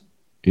times.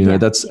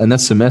 That's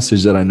the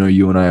message that I know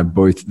you and I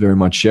both very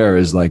much share,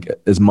 is like,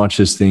 as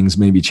much as things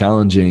may be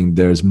challenging,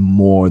 there's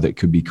more that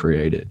could be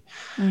created.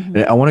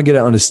 And I want to get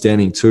an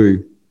understanding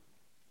too.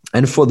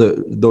 And for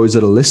those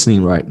that are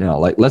listening right now,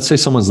 like, let's say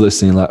someone's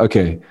listening, like,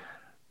 okay,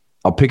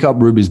 I'll pick up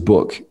Ruby's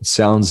book. It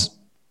sounds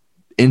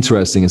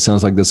interesting. It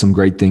sounds like there's some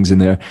great things in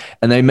there.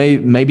 And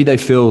maybe they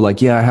feel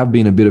like, yeah, I have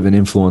been a bit of an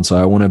influencer.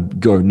 I want to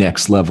go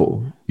next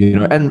level,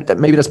 and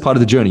maybe that's part of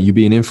the journey. You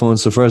be an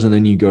influencer first, and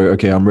then you go,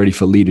 okay, I'm ready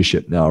for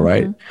leadership now.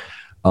 Right.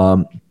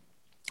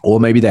 Or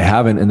maybe they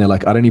haven't, and they're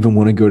like, I don't even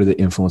want to go to the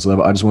influencer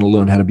level. I just want to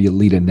learn how to be a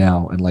leader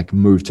now and like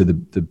move to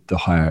the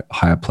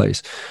higher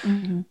place.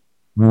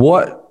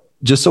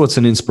 Just so it's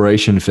an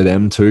inspiration for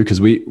them too,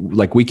 because we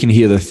can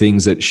hear the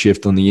things that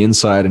shift on the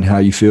inside and how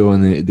you feel,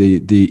 and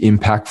the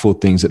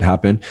impactful things that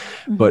happen.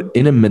 But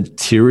in a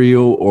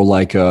material or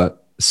like a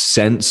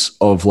sense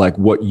of like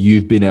what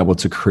you've been able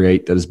to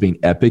create that has been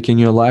epic in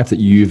your life, that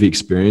you've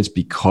experienced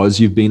because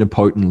you've been a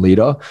potent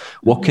leader,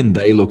 what can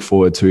they look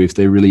forward to if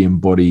they really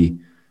embody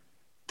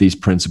these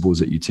principles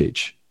that you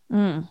teach?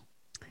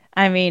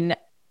 I mean,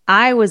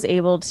 I was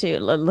able to,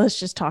 let's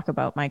just talk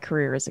about my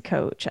career as a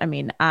coach. I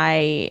mean,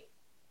 I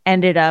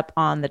ended up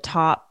on the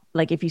top,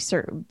 like, if you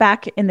search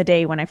back in the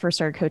day when I first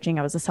started coaching,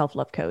 I was a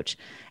self-love coach,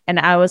 and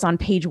I was on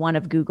page 1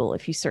 of Google.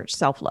 If you search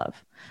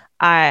self-love,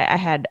 I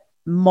had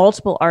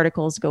multiple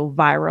articles go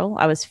viral.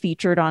 I was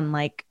featured on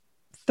like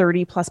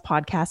 30 plus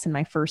podcasts in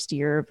my first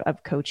year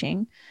of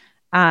coaching.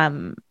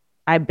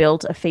 I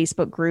built a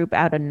Facebook group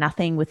out of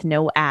nothing with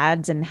no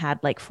ads and had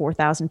like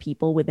 4,000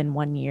 people within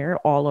 1 year,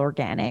 all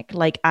organic.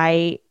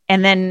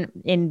 And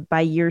then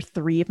by year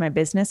 3 of my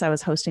business, I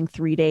was hosting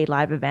 3-day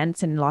live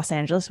events in Los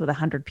Angeles with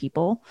 100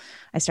 people.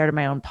 I started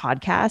my own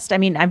podcast. I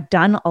mean, I've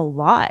done a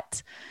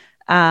lot.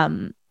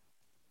 And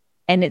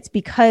it's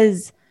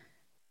because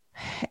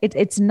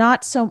it's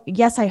not so,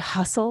 yes, I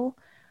hustle,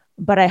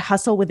 but I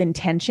hustle with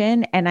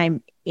intention, and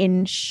I'm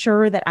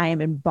ensure that I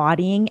am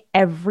embodying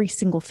every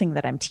single thing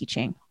that I'm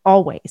teaching.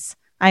 Always.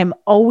 I am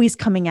always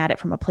coming at it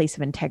from a place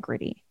of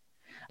integrity.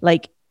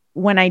 Like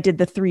when I did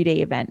the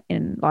 3-day event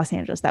in Los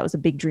Angeles, that was a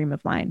big dream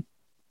of mine.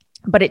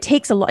 But it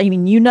takes a lot. I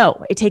mean,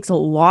 it takes a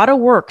lot of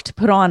work to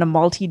put on a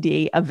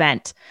multi-day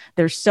event.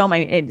 There's so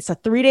many. It's a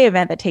 3-day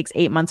event that takes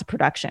 8 months of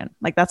production.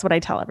 Like that's what I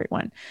tell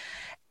everyone.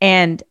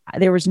 And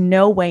there was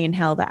no way in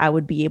hell that I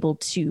would be able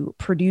to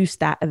produce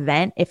that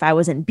event if I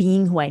wasn't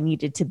being who I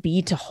needed to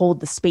be to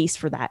hold the space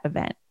for that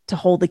event, to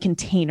hold the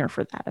container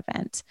for that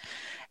event.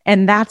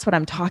 And that's what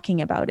I'm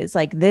talking about, is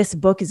like, this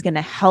book is going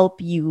to help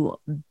you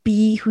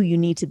be who you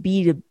need to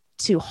be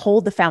to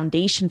hold the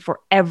foundation for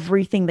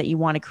everything that you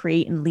want to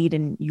create and lead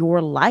in your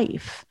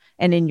life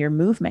and in your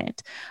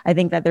movement. I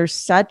think that there's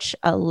such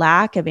a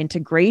lack of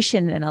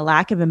integration and a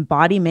lack of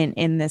embodiment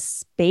in this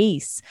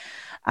space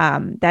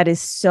that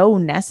is so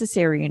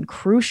necessary and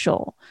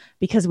crucial,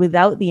 because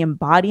without the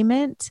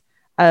embodiment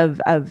of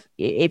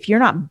if you're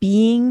not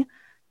being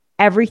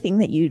everything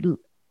that you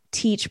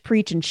teach,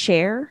 preach, and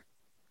share,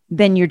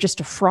 then you're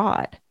just a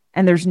fraud.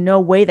 And there's no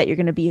way that you're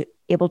going to be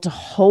able to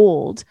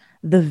hold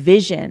the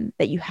vision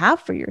that you have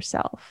for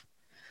yourself.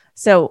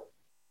 So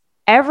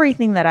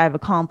everything that I've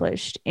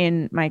accomplished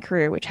in my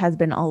career, which has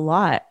been a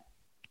lot,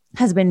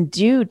 has been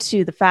due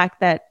to the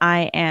fact that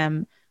I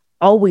am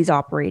always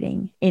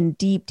operating in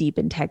deep, deep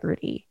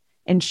integrity,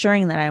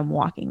 ensuring that I am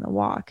walking the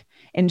walk,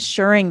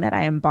 ensuring that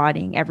I am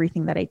embodying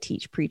everything that I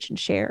teach, preach, and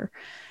share,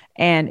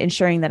 and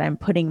ensuring that I'm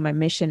putting my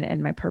mission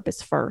and my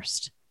purpose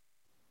first.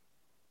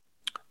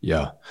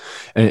 Yeah.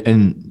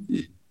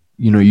 And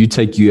you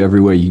take you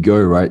everywhere you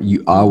go, right?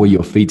 You are where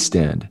your feet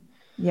stand.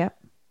 Yep.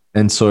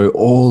 And so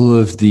all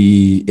of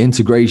the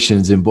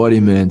integrations,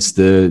 embodiments,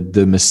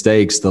 the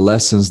mistakes, the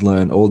lessons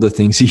learned, all the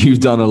things you've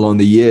done along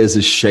the years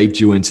has shaped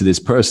you into this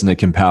person that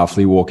can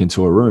powerfully walk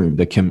into a room,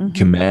 that can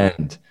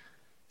command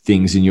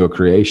things in your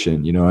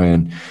creation,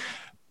 and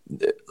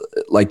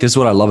like, this is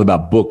what I love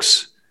about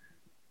books.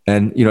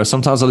 And,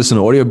 sometimes I listen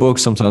to audiobooks.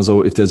 Sometimes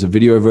if there's a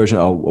video version,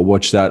 I'll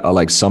watch that. I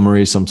like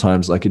summaries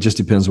sometimes. Like, it just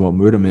depends on what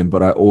mood I'm in,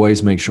 but I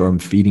always make sure I'm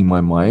feeding my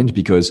mind,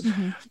 because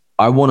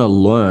I want to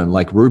learn.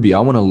 Like Ruby, I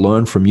want to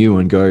learn from you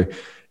and go,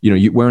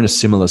 we're in a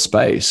similar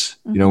space,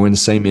 we're in the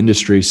same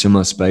industry,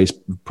 similar space,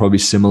 probably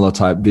similar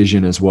type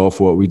vision as well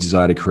for what we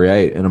desire to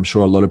create. And I'm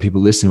sure a lot of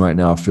people listening right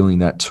now are feeling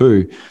that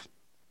too.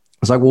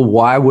 It's like, well,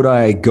 why would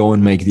I go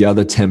and make the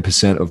other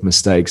 10% of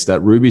mistakes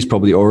that Ruby's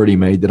probably already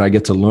made that I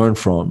get to learn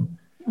from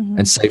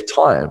and save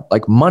time?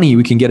 Like money,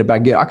 we can get it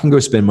back. Yeah, I can go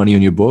spend money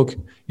on your book.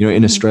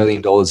 In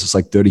Australian dollars, it's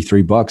like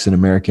 $33. In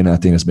American, I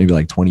think it's maybe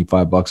like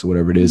 $25 or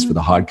whatever it is for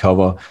the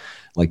hardcover.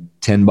 Like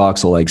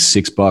 $10 or like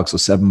 $6 or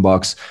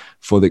 $7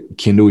 for the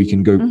Kindle. You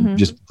can go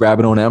just grab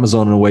it on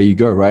Amazon and away you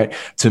go, right?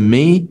 To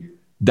me,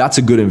 that's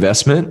a good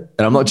investment.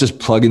 And I'm not just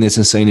plugging this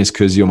and saying this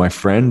because you're my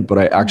friend, but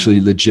I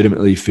actually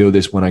legitimately feel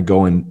this when I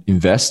go and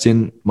invest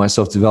in my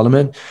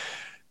self-development,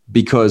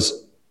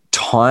 because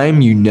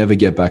time you never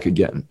get back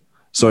again.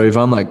 So if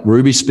I'm like,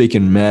 Ruby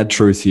speaking mad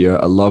truth here,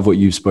 I love what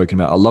you've spoken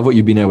about. I love what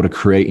you've been able to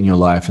create in your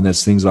life. And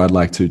there's things that I'd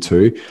like to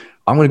too.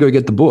 I'm going to go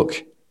get the book.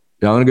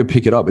 I'm going to go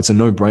pick it up. It's a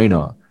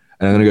no-brainer.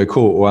 And I'm going to go,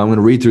 cool. Well, I'm going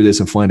to read through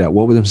this and find out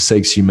what were the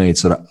mistakes you made,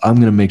 so that I'm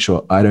going to make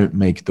sure I don't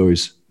make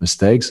those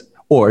mistakes.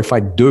 Or if I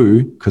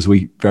do, because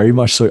we very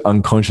much so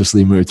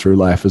unconsciously move through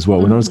life as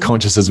well. We're not as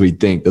conscious as we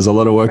think. There's a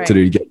lot of work to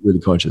do to get really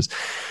conscious.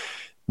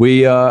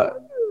 We,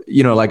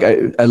 like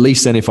at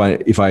least then if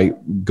I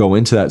go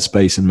into that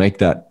space and make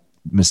that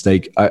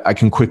mistake, I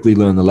can quickly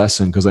learn the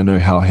lesson, because I know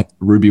how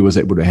Ruby was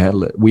able to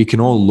handle it. We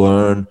can all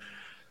learn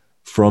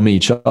from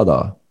each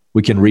other.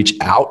 We can reach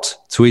out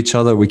to each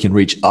other. We can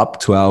reach up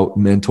to our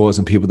mentors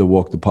and people that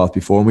walk the path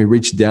before, and we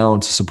reach down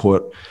to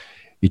support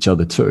each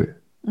other too.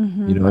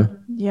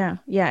 Yeah.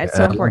 It's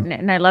so important.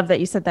 And I love that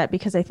you said that,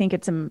 because I think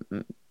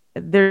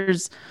there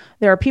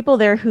are people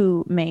there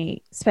who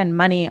may spend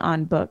money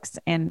on books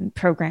and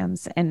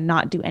programs and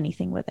not do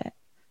anything with it,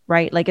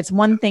 right? Like, it's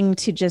one thing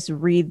to just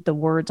read the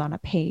words on a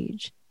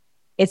page.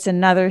 It's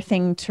another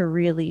thing to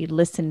really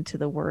listen to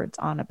the words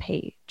on a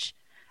page.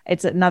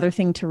 It's another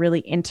thing to really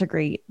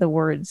integrate the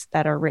words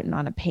that are written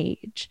on a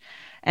page.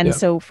 And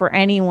so for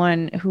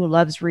anyone who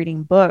loves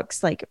reading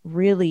books, like,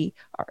 really,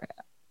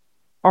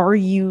 are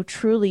you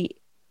truly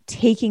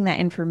taking that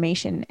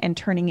information and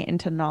turning it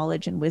into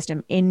knowledge and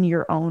wisdom in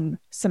your own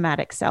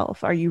somatic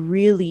self? Are you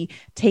really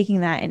taking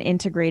that and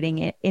integrating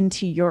it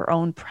into your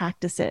own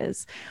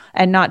practices,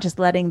 and not just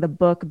letting the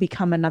book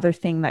become another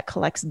thing that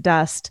collects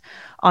dust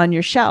on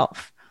your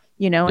shelf?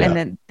 And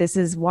then this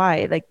is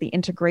why, like, the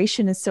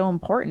integration is so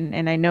important.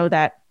 And I know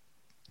that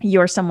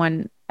you're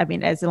someone, I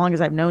mean, as long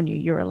as I've known you,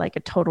 you're like a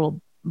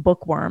total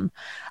bookworm.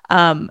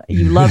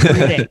 You love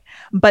reading,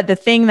 but the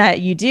thing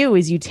that you do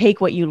is you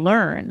take what you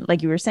learn.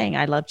 Like you were saying,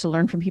 I love to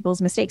learn from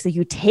people's mistakes. So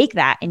you take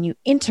that and you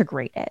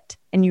integrate it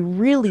and you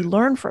really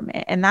learn from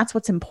it. And that's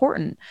what's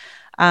important.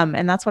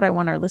 And that's what I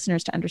want our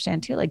listeners to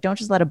understand too. Like, don't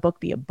just let a book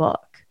be a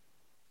book.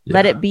 Yeah.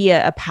 Let it be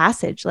a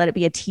passage. Let it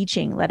be a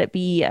teaching. Let it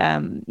be,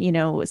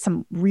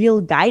 some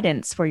real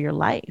guidance for your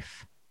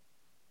life.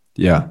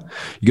 Yeah.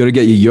 You got to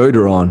get your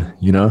Yoda on,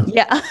 Yeah.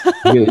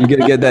 you got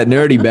to get that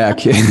nerdy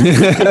back.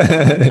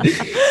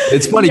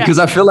 It's funny because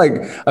I feel like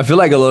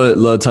a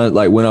lot of times,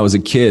 like when I was a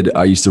kid,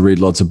 I used to read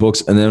lots of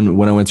books. And then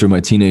when I went through my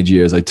teenage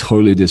years, I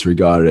totally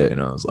disregarded it.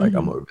 And I was like,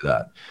 I'm over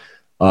that.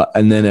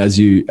 And then as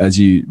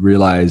you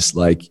realize,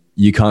 like,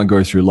 you can't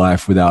go through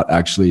life without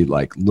actually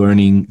like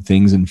learning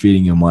things and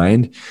feeding your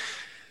mind.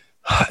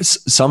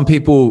 Some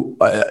people,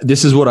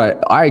 this is what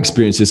I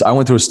experienced this. I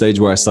went through a stage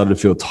where I started to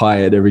feel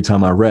tired every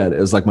time I read. It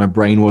was like my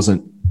brain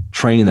wasn't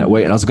training that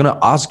way. And I was going to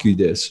ask you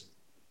this.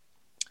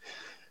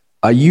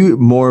 Are you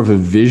more of a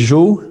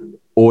visual,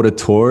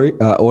 auditory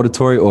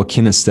or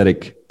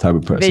kinesthetic type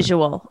of person?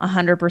 Visual,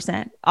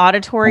 100%.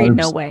 Auditory, 100%.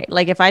 No way.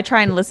 Like if I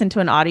try and listen to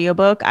an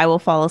audiobook, I will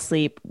fall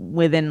asleep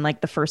within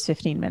like the first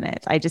 15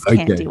 minutes. I just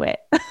can't do it.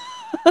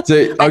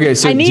 So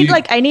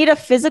I need a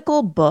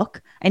physical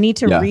book. I need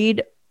to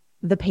read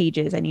the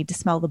pages. I need to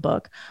smell the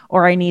book,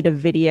 or I need a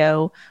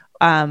video,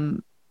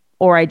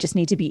 or I just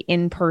need to be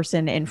in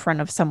person in front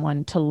of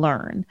someone to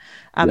learn.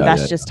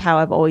 That's just how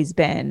I've always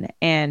been.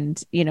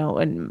 And,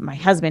 and my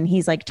husband,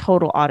 he's like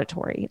total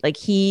auditory. Like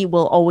he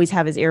will always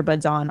have his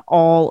earbuds on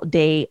all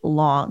day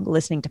long,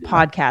 listening to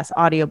podcasts,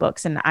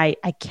 audiobooks. And I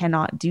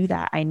cannot do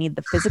that. I need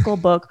the physical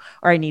book,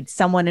 or I need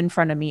someone in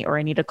front of me, or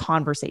I need a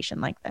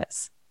conversation like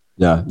this.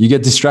 Yeah. You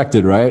get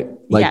distracted, right?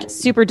 Like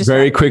super distracted.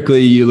 Very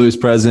quickly you lose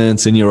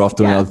presence and you're off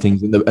doing other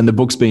things. And the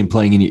book's been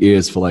playing in your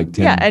ears for like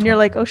 10. Yeah. And you're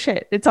like, oh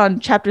shit, it's on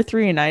chapter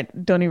 3 and I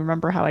don't even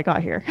remember how I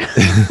got here.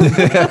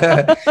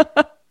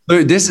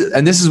 So this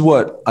is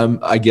what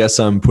I guess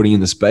I'm putting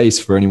in the space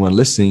for anyone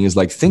listening is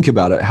like, think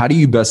about it. How do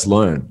you best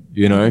learn?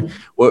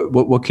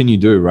 What can you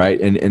do? Right.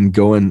 And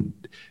go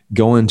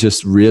and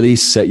just really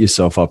set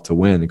yourself up to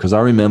win. Because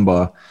I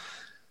remember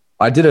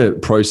I did a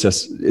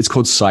process. It's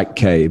called Psych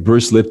K.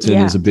 Bruce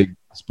Lipton is a big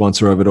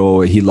sponsor of it all.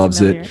 He loves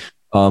it.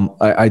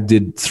 I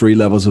did 3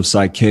 levels of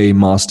Psych K,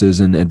 masters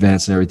and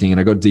advanced and everything.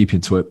 And I got deep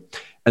into it.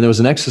 And there was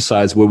an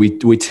exercise where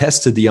we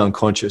tested the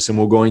unconscious and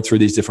we're going through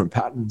these different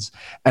patterns.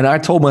 And I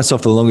told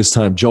myself for the longest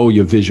time, Joel,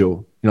 you're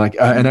visual.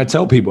 And I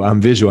tell people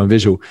I'm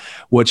visual.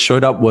 What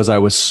showed up was I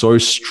was so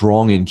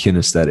strong in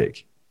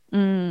kinesthetic.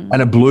 And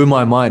it blew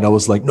my mind. I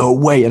was like, no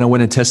way. And I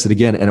went and tested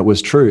again. And it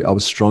was true. I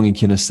was strong in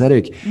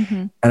kinesthetic.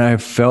 And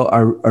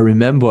I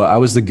remember I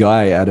was the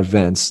guy at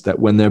events that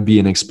when there'd be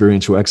an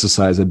experiential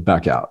exercise, I'd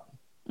back out.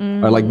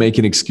 I like make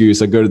an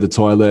excuse. I'd go to the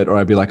toilet, or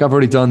I'd be like, I've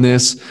already done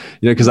this,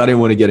 because I didn't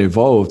want to get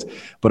involved.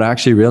 But I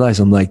actually realized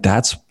I'm like,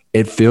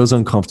 it feels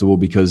uncomfortable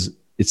because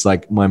it's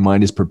like my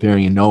mind is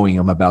preparing and knowing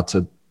I'm about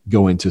to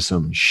go into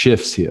some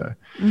shifts here.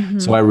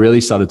 So I really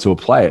started to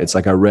apply it. It's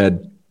like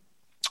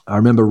I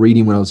remember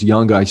reading when I was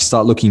younger, I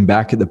start looking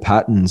back at the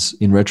patterns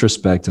in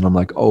retrospect and I'm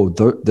like, oh,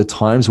 the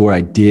times where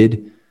I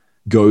did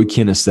go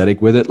kinesthetic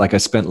with it, like I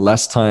spent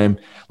less time,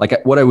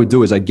 like what I would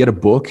do is I'd get a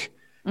book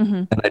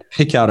and I'd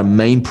pick out a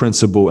main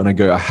principle and I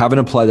go, I haven't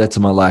applied that to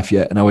my life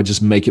yet. And I would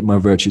just make it my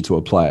virtue to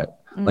apply it.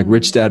 Like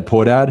Rich Dad,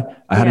 Poor Dad,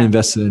 I hadn't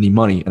invested any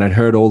money. And I'd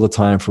heard all the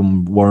time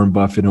from Warren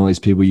Buffett and all these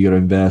people, you got to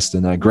invest.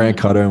 And Grant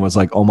Cardone was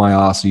like, oh my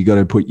ass, you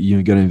got to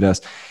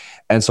invest.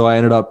 And so I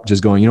ended up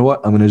just going, you know what?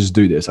 I'm going to just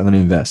do this. I'm going to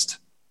invest.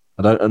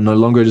 I'm no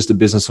longer just a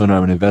business owner,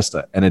 I'm an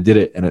investor. And I did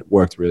it and it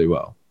worked really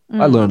well.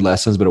 I learned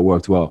lessons, but it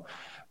worked well.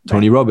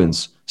 Tony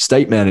Robbins,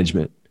 state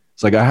management.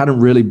 It's like I hadn't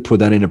really put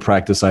that into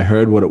practice. I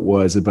heard what it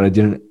was, but I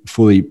didn't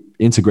fully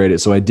integrate it.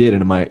 So I did,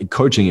 and my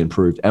coaching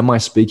improved and my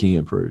speaking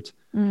improved.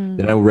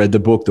 Then I read the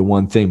book, The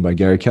One Thing by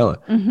Gary Keller.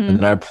 And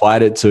then I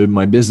applied it to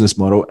my business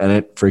model and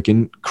it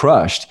freaking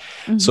crushed.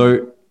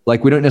 So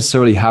like, we don't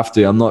necessarily have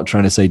to, I'm not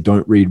trying to say,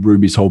 don't read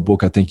Ruby's whole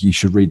book. I think you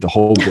should read the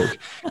whole book.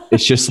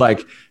 It's just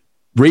like,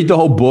 read the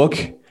whole book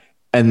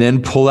and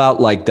then pull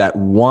out like that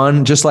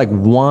one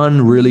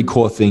really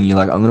core thing. You're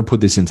like, I'm going to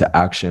put this into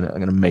action. I'm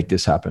going to make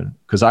this happen.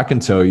 Because I can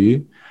tell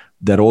you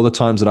that all the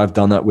times that I've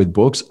done that with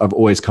books, I've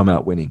always come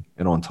out winning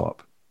and on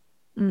top.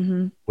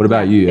 What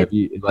about you? Have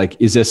you, like,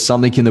 is there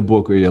something in the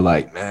book where you're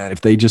like, man,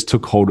 if they just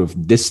took hold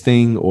of this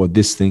thing or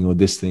this thing or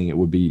this thing, it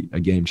would be a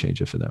game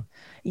changer for them?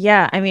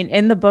 Yeah. I mean,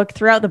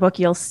 throughout the book,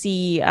 you'll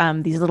see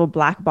these little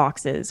black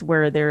boxes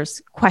where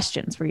there's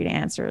questions for you to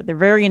answer. They're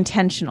very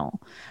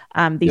intentional.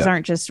 These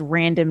aren't just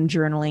random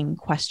journaling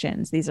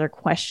questions. These are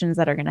questions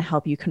that are going to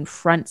help you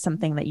confront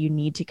something that you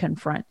need to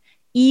confront.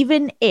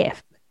 Even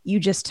if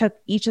you just took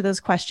each of those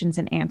questions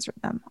and answered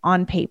them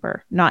on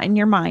paper, not in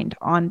your mind,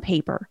 on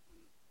paper,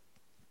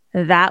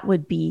 that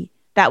would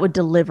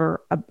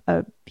deliver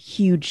a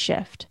huge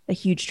shift, a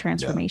huge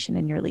transformation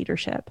in your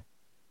leadership.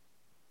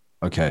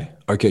 Okay.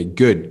 Okay.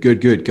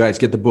 Good. Guys,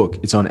 get the book.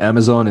 It's on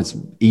Amazon. It's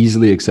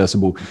easily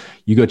accessible.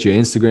 You got your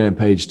Instagram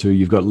page too.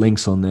 You've got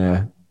links on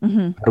there.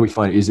 Mm-hmm. How do we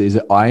find it? Is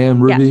it I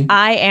Am Ruby? Yeah,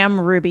 I Am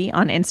Ruby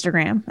on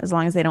Instagram, as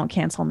long as they don't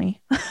cancel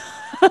me.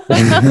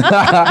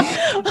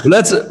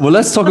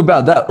 let's talk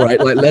about that, right?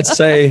 Like, let's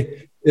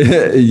say,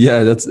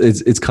 yeah,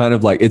 it's kind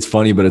of like, it's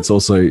funny, but it's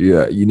also,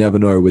 yeah, you never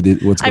know with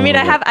it, what's going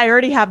on. I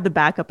already have the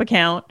backup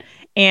account,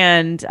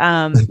 and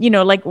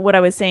like what I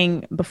was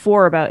saying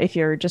before about if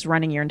you're just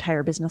running your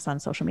entire business on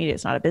social media,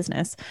 it's not a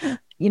business.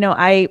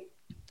 I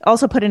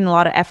also put in a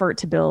lot of effort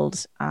to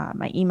build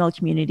my email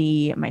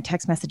community, my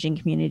text messaging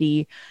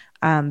community,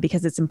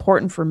 because it's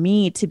important for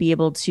me to be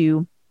able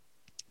to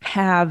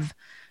have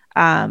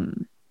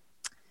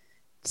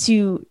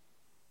to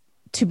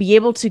be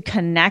able to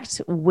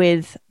connect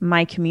with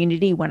my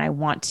community when I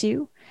want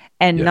to,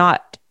 and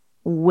not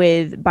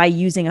by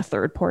using a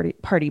third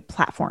party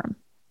platform.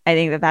 I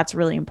think that that's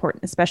really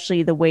important,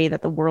 especially the way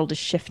that the world is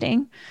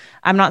shifting.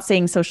 I'm not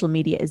saying social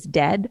media is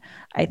dead.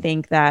 I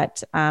think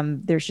that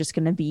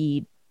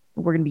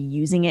we're going to be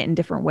using it in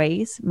different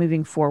ways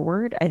moving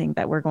forward. I think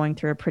that we're going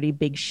through a pretty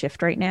big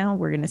shift right now.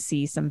 We're going to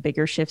see some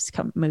bigger shifts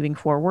moving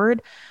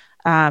forward.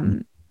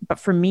 But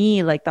for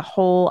me, like the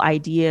whole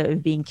idea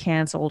of being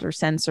canceled or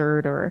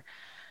censored, or,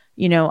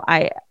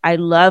 I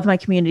love my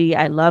community.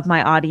 I love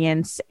my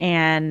audience,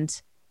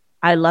 and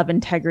I love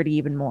integrity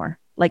even more.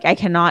 Like, I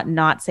cannot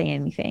not say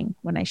anything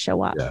when I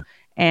show up. Yeah.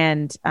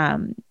 And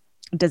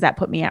does that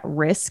put me at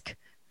risk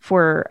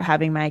for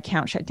having my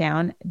account shut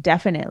down?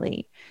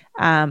 Definitely.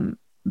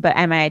 But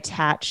am I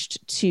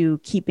attached to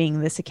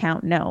keeping this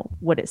account? No.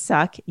 Would it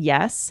suck?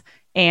 Yes.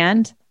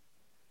 And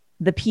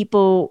the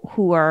people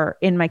who are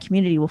in my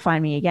community will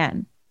find me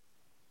again.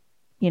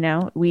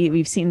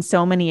 We've seen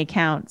so many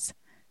accounts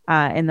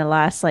in the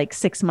last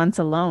 6 months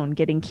alone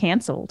getting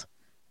canceled.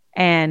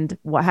 And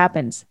what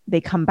happens?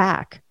 They come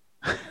back.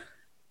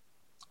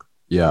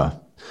 Yeah.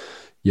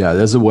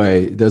 There's a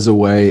way.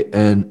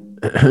 And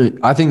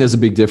I think there's a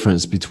big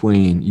difference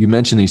between, you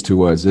mentioned these two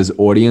words, there's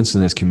audience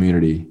and there's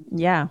community.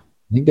 Yeah.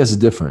 I think there's a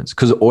difference,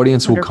 because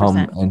audience 100%. Will come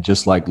and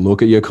just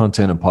look at your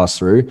content and pass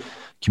through.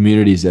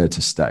 Community is there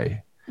to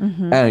stay.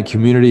 Mm-hmm. And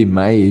community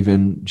may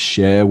even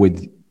share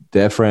with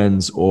their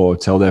friends or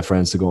tell their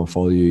friends to go and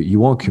follow you. You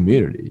want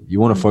community. You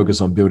want to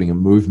focus on building a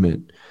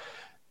movement.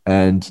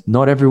 And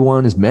not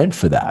everyone is meant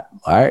for that,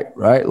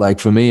 right? Like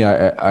for me,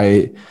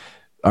 I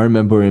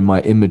remember in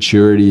my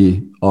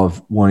immaturity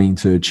of wanting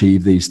to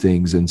achieve these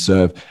things and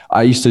serve,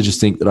 I used to just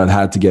think that I'd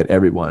had to get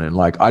everyone.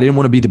 And I didn't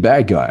want to be the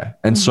bad guy.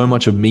 And so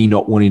much of me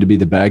not wanting to be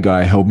the bad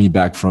guy held me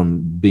back from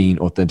being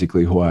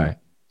authentically who I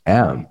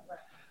am.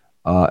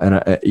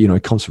 And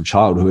it comes from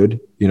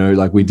childhood,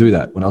 we do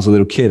that. When I was a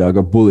little kid, I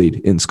got bullied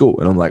in school,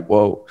 and I'm like,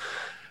 whoa,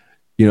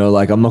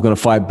 I'm not going to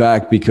fight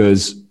back,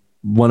 because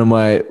one of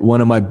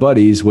my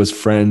buddies was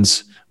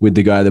friends with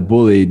the guy that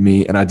bullied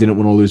me, and I didn't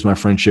want to lose my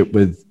friendship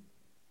with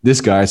this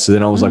guy. So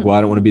then I was like, well,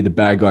 I don't want to be the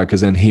bad guy,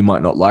 because then he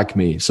might not like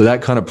me. So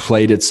that kind of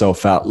played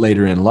itself out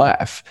later in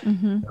life.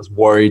 I was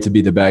worried to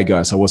be the bad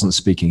guy, so I wasn't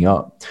speaking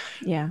up.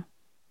 Yeah.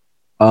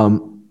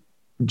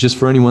 Just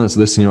for anyone that's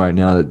listening right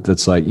now,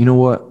 that's like, you know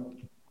what?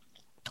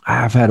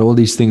 I've had all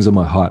these things on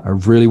my heart. I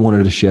really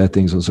wanted to share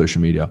things on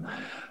social media,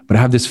 but I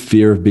have this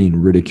fear of being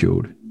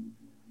ridiculed.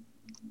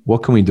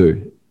 What can we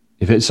do?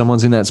 If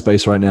someone's in that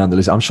space right now,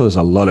 I'm sure there's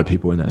a lot of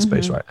people in that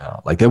space right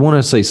now. They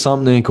want to say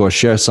something or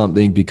share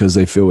something because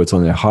they feel it's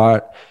on their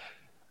heart,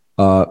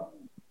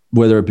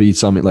 whether it be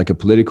something like a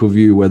political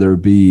view, whether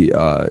it be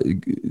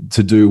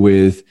to do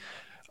with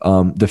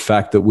the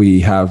fact that we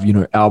have,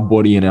 our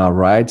body and our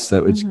rights,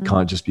 that it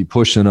can't just be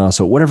pushed on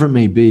us, or whatever it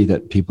may be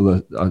that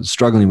people are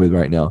struggling with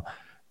right now.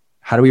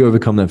 How do we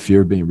overcome that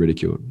fear of being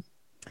ridiculed?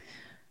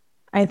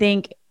 I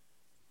think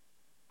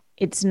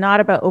it's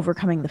not about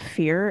overcoming the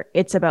fear.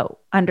 It's about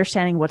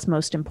understanding what's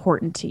most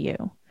important to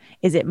you.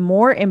 Is it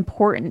more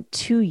important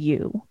to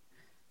you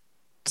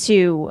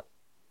to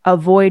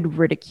avoid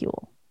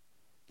ridicule?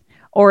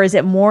 Or is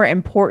it more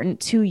important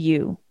to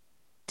you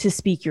to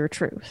speak your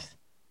truth?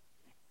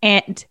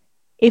 And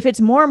if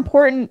it's more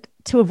important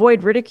to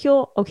avoid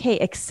ridicule, okay,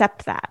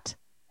 accept that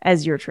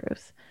as your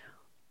truth.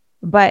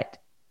 But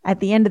at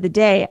the end of the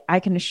day, I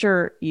can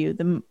assure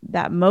you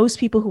that most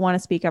people who want to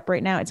speak up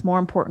right now, it's more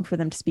important for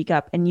them to speak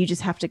up. And you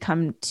just have to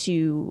come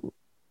to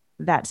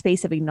that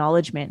space of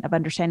acknowledgement, of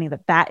understanding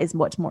that is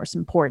what's most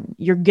important.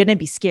 You're going to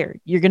be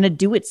scared. You're going to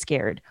do it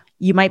scared.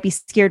 You might be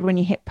scared when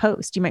you hit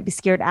post. You might be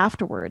scared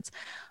afterwards.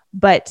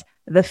 But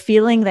the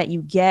feeling that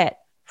you get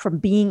from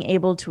being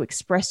able to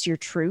express your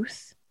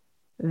truth,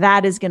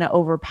 that is going to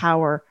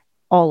overpower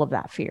all of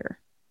that fear.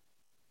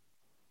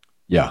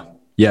 Yeah.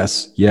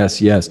 Yes.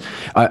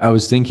 I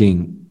was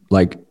thinking,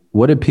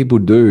 what did people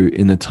do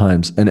in the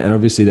times? And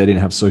obviously they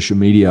didn't have social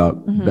media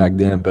back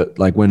then, but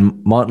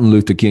when Martin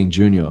Luther King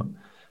Jr.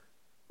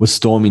 was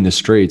storming the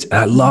streets, and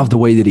I love the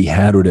way that he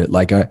handled it.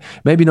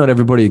 Maybe not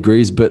everybody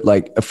agrees, but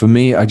for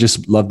me, I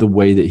just love the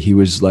way that he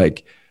was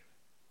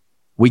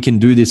we can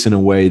do this in a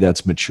way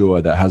that's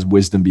mature, that has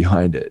wisdom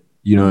behind it.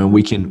 you know, and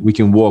we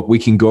can walk, we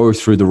can go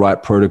through the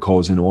right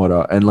protocols in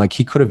order. And like,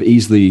 he could have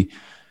easily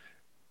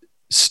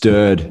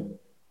stirred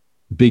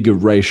bigger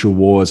racial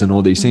wars and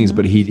all these things,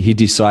 but he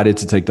decided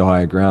to take the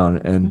higher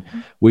ground. And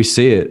we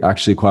see it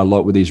actually quite a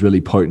lot with these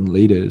really potent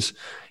leaders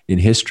in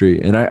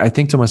history. And I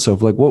think to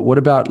myself, like, what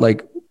about,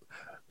 like,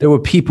 there were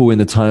people in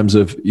the times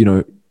of, you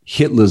know,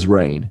 Hitler's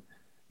reign,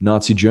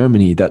 Nazi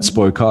Germany, that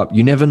spoke up.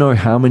 You never know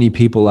how many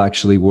people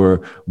actually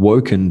were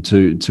woken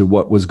to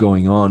what was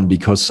going on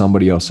because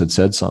somebody else had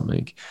said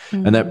something.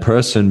 And that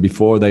person,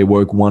 before they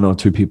woke one or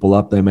two people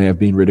up, they may have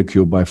been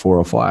ridiculed by 4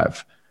 or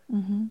 5,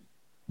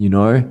 you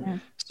know? Yeah.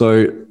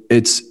 So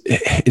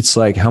it's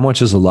like, how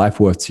much is a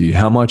life worth to you?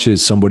 How much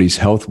is somebody's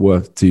health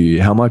worth to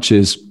you? How much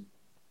is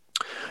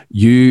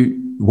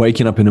you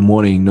waking up in the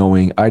morning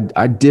knowing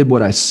I did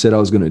what I said I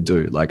was going to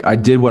do? Like, I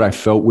did what I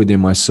felt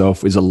within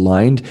myself is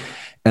aligned.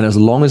 And as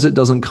long as it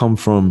doesn't come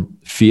from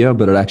fear,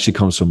 but it actually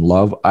comes from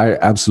love, I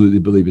absolutely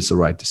believe it's the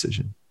right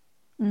decision.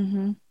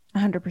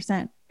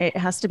 100%. It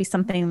has to be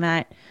something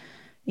that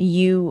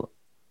you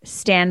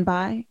stand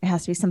by. It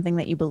has to be something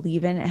that you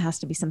believe in. It has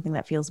to be something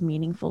that feels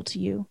meaningful to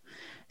you.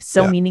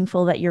 So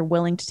meaningful that you're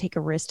willing to take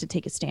a risk to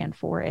take a stand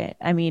for it.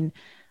 I mean,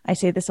 I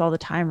say this all the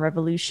time.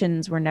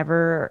 Revolutions were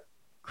never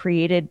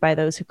created by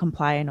those who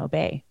comply and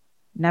obey.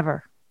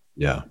 Never.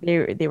 Yeah.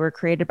 They were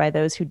created by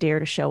those who dare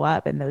to show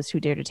up and those who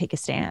dare to take a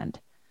stand.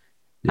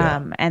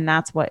 Yeah. And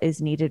that's what is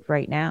needed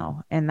right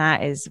now. And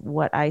that is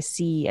what I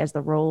see as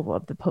the role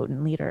of the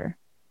potent leader.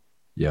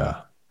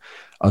 Yeah.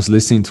 I was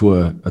listening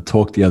to a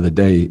talk the other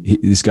day.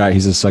 This guy,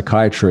 he's a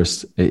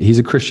psychiatrist. He's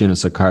a Christian, a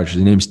psychiatrist.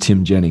 His name's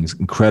Tim Jennings.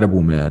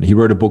 Incredible man. He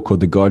wrote a book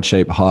called The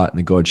God-Shaped Heart and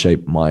the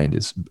God-Shaped Mind.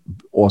 It's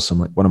awesome.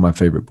 Like, one of my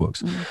favorite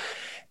books.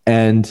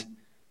 And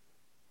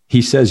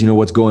he says, you know,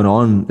 what's going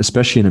on,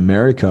 especially in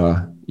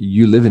America,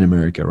 you live in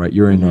America, right?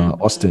 You're in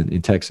Austin,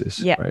 in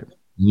Texas, right?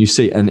 And you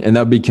see, and that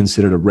would be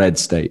considered a red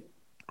state,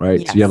 right?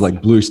 Yes. So you have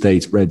like blue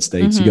states, red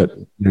states. You got,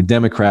 you know,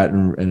 Democrat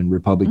and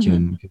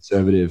Republican,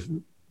 conservative,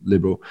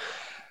 liberal.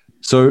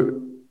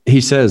 So he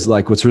says,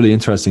 like, what's really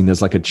interesting,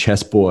 there's like a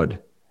chessboard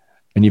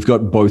and you've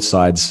got both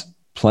sides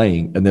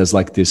playing, and there's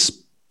like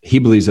this, he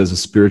believes there's a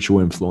spiritual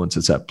influence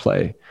that's at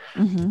play.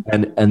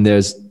 And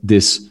there's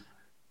this,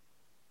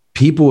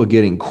 people are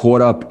getting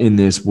caught up in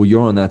this, well,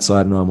 you're on that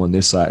side and I'm on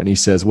this side. And he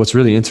says, what's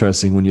really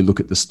interesting when you look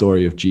at the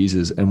story of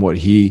Jesus and what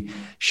he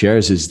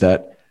shares is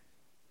that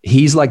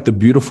he's like the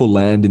beautiful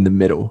land in the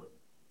middle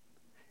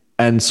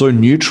and so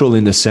neutral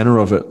in the center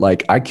of it.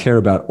 Like, I care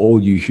about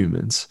all you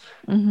humans.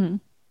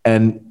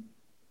 And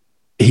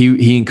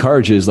he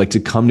encourages, like,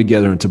 to come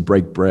together and to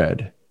break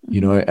bread,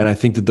 you know? And I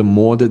think that the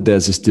more that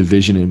there's this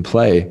division in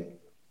play,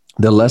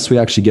 the less we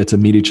actually get to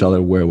meet each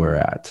other where we're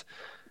at.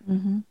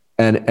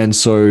 And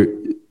so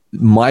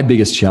my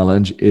biggest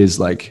challenge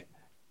is like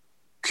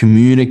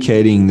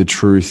communicating the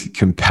truth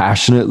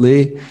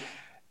compassionately.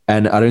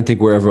 And I don't think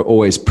we're ever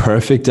always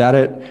perfect at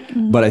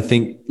it, but I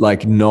think,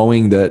 like,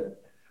 knowing that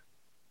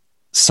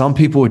some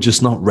people are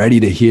just not ready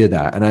to hear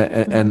that.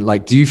 And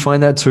like, do you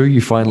find that too?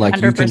 You find like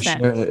 100%. You can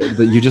share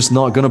that you're just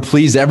not going to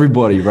please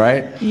everybody,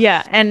 right?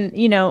 Yeah. And,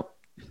 you know,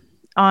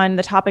 on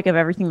the topic of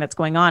everything that's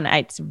going on,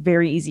 it's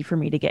very easy for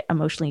me to get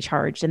emotionally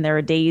charged. And there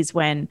are days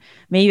when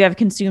maybe I've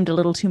consumed a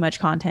little too much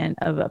content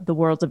of the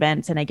world's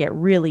events and I get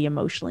really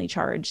emotionally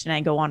charged and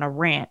I go on a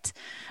rant.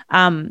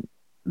 But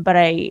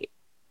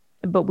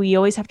we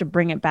always have to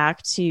bring it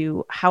back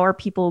to, how are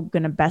people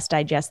going to best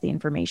digest the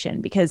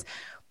information? Because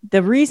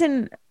the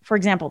reason, for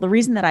example, the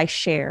reason that I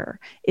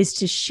share is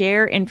to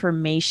share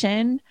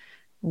information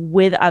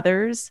with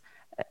others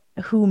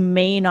who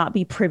may not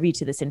be privy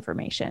to this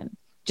information.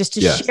 Just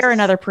to share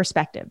another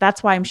perspective.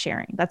 That's why I'm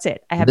sharing. That's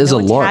it. I have no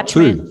attachment. Lot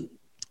too.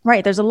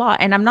 Right. There's a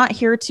lot. And I'm not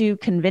here to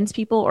convince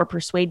people or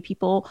persuade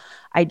people.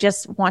 I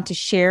just want to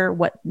share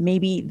what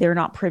maybe they're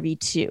not privy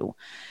to.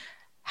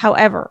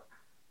 However,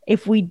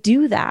 if we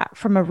do that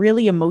from a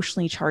really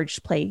emotionally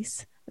charged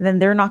place, then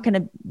they're not going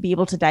to be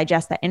able to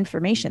digest that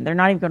information. They're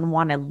not even going to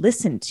want to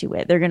listen to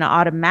it. They're going to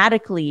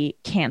automatically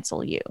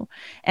cancel you.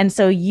 And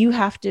so we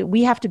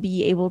have to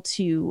be able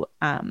to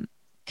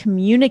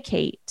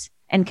communicate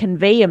and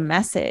convey a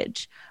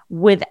message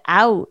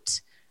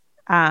without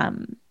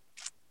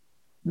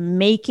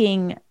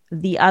making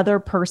the other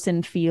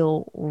person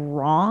feel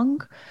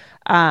wrong.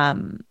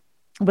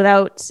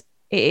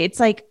 It's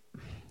like,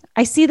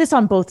 I see this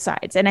on both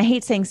sides, and I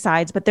hate saying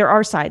sides, but there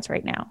are sides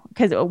right now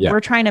because we're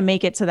trying to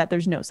make it so that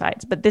there's no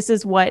sides. But this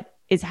is what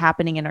is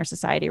happening in our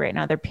society right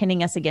now. They're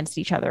pinning us against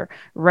each other: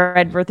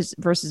 red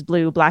versus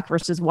blue, black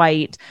versus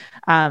white,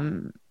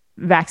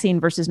 vaccine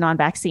versus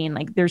non-vaccine.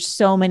 Like, there's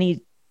so many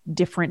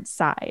different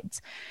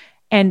sides,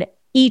 and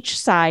each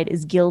side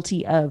is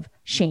guilty of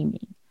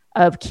shaming,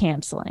 of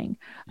canceling,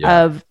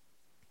 of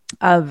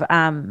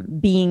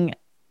being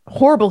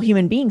horrible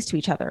human beings to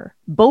each other.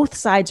 Both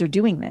sides are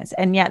doing this,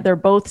 and yet they're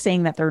both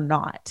saying that they're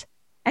not.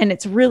 And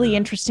it's really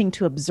interesting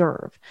to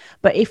observe.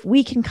 But if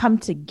we can come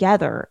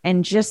together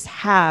and just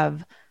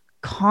have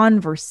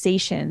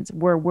conversations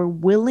where we're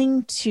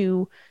willing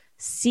to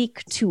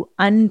seek to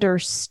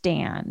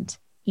understand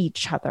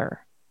each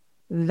other,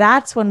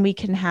 that's when we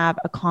can have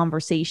a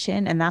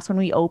conversation, and that's when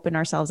we open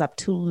ourselves up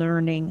to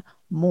learning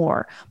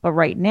more. But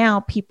right now,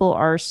 people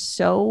are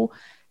so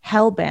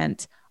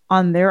hell-bent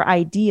on their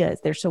ideas.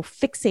 They're so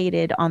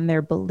fixated on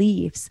their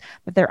beliefs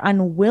that they're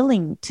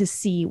unwilling to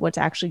see what's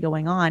actually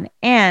going on.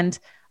 And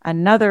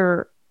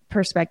another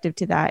perspective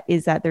to that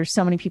is that there's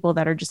so many people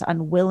that are just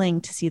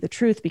unwilling to see the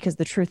truth because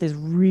the truth is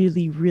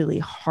really, really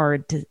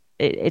hard to,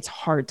 it's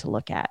hard to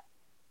look at.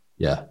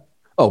 Yeah.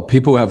 Oh,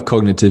 people have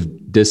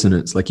cognitive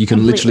dissonance. Like you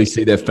can literally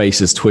see their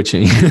faces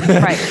twitching.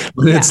 Right.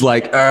 But it's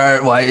like,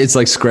 why? It's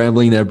like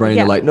scrambling their brain.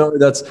 They're like, no,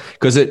 that's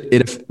because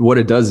what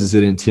it does is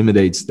it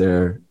intimidates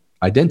their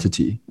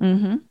identity.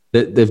 Mm-hmm.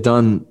 They've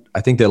done,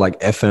 I think they're like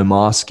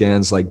fMRI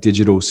scans, like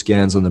digital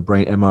scans on the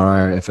brain,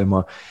 MRI or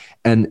fMRI.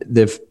 And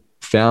they've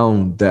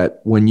found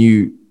that when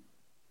you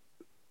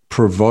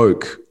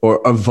provoke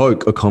or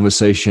evoke a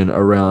conversation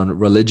around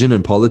religion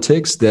and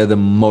politics, they're the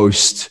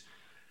most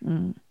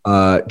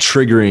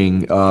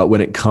triggering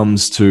when it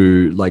comes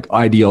to like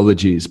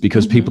ideologies,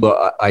 because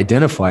people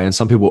identify, and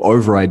some people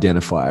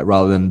over-identify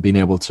rather than being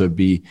able to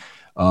be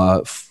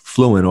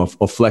fluent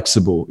or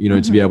flexible, you know,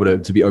 to be able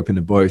to be open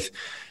to both.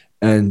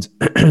 And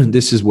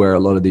this is where a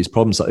lot of these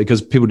problems are,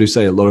 because people do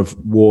say a lot of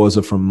wars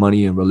are from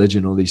money and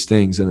religion, all these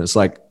things. And it's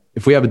like,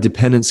 if we have a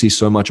dependency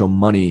so much on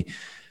money,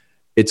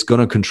 it's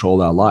going to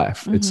control our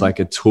life. It's like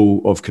a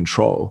tool of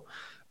control.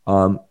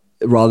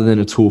 Rather than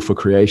a tool for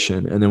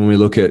creation. And then when we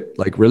look at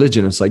like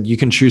religion, it's like you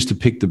can choose to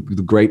pick the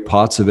great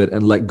parts of it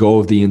and let go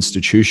of the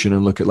institution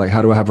and look at like,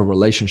 how do I have a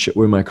relationship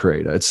with my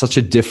creator? It's such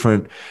a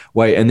different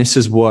way. And this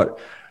is what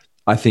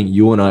I think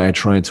you and I are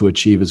trying to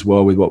achieve as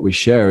well with what we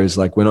share, is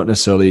like, we're not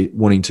necessarily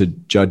wanting to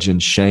judge and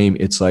shame.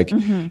 It's like,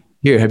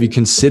 here, have you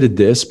considered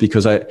this?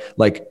 Because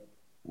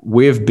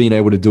we've been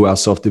able to do our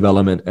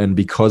self-development, and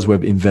because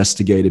we've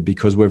investigated,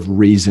 because we've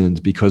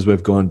reasoned, because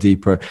we've gone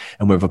deeper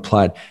and we've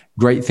applied,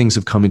 great things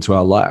have come into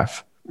our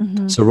life.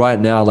 So right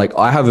now, like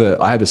I have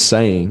a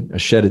saying, I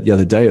shared it the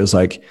other day. It was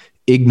like,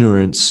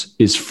 ignorance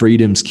is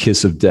freedom's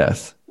kiss of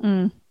death.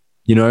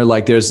 You know,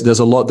 like there's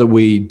a lot that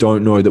we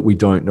don't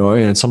know.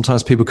 And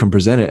sometimes people can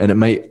present it and it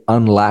may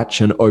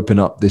unlatch and open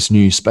up this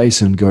new space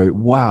and go,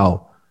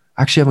 wow,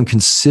 I actually haven't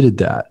considered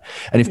that.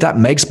 And if that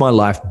makes my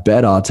life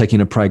better,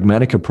 taking a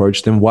pragmatic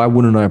approach, then why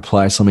wouldn't I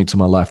apply something to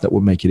my life that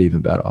would make it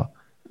even better?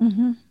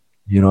 You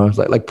know,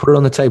 like put it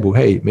on the table.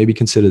 Hey, maybe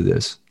consider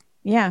this.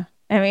 Yeah.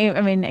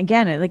 I mean,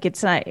 again, like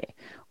it's not,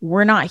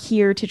 we're not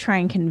here to try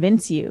and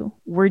convince you.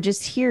 We're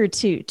just here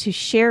to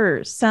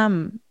share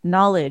some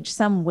knowledge,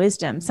 some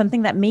wisdom,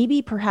 something that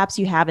maybe perhaps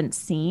you haven't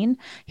seen.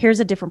 Here's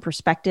a different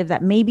perspective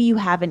that maybe you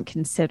haven't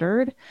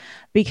considered.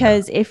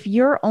 Because if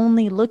you're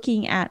only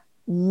looking at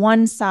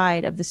one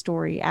side of the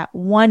story, at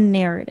one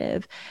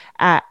narrative,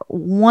 at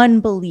one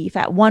belief,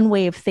 at one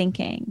way of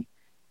thinking,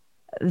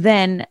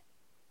 then,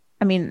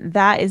 I mean,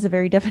 that is the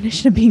very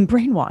definition of being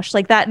brainwashed.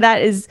 Like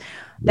that is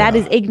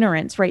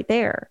ignorance right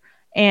there.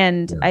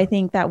 And I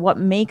think that what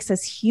makes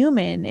us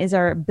human is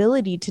our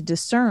ability to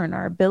discern,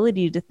 our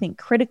ability to think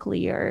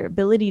critically, our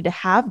ability to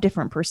have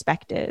different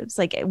perspectives.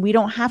 Like we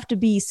don't have to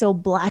be so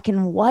black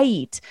and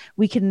white.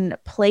 We can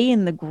play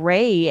in the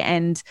gray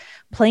and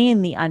play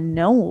in the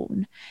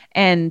unknown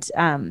and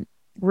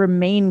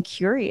remain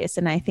curious.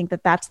 And I think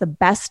that that's the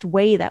best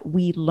way that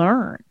we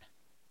learn.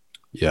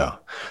 Yeah.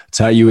 It's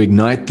how you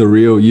ignite the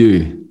real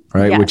you,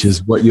 right? Yes. Which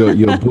is what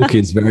your book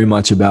is very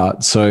much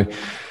about. So,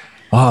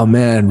 oh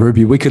man,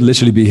 Ruby, we could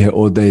literally be here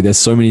all day. There's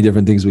so many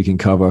different things we can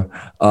cover.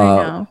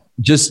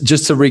 Just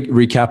to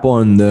recap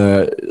on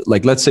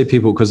let's say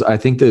people, because I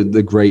think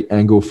the great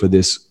angle for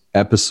this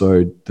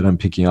episode that I'm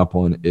picking up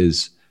on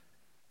is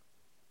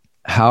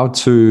how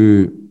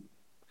to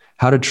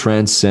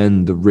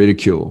transcend the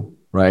ridicule,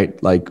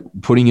 right? Like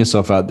putting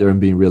yourself out there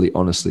and being really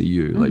honestly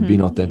you, like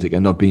being authentic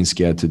and not being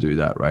scared to do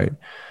that, right?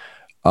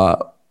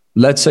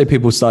 Let's say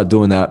people start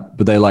doing that,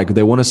 but they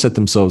want to set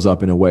themselves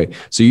up in a way.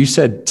 So you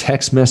said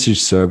text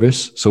message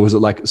service. So is it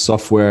like a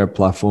software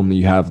platform that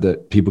you have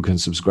that people can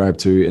subscribe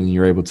to and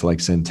you're able to like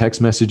send text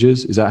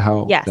messages? Is that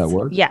how that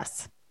works?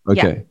 Yes.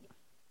 Okay,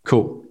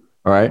 cool.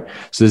 All right.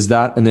 So there's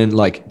that. And then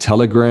like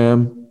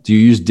Telegram, do you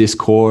use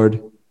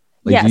Discord?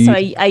 So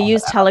I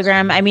use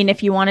Telegram. I mean,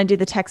 if you want to do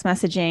the text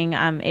messaging,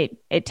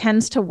 it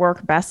tends to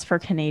work best for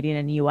Canadian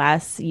and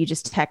US. You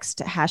just text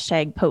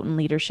hashtag potent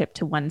leadership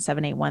to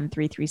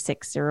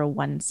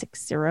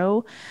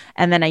 1-781-336-0160.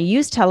 And then I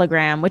use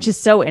Telegram, which is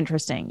so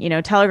interesting. You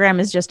know,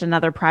 Telegram is just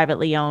another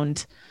privately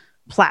owned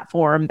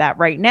platform that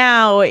right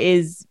now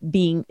is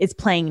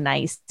playing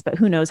nice, but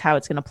who knows how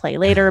it's going to play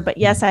later. But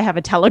yes, I have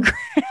a Telegram,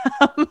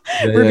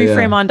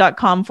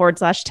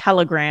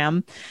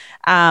 rubyfremon.com/Telegram.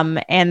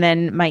 And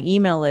then my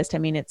email list, I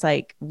mean, it's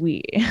like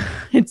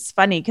it's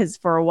funny because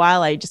for a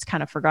while I just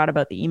kind of forgot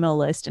about the email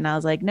list and I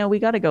was like, no, we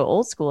got to go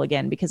old school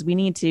again because we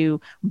need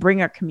to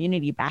bring our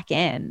community back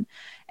in.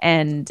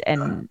 And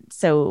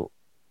so,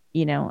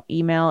 you know,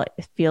 email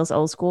feels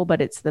old school, but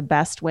it's the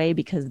best way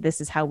because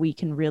this is how we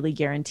can really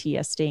guarantee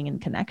us staying in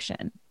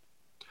connection.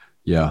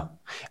 Yeah.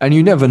 And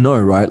you never know,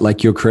 right?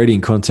 Like you're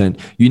creating content.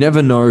 You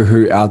never know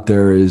who out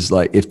there is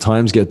like, if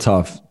times get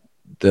tough,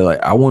 they're like,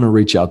 I want to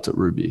reach out to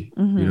Ruby,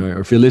 you know,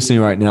 or if you're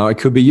listening right now, it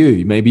could be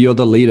you. Maybe you're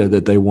the leader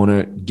that they want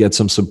to get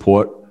some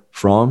support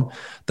from,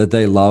 that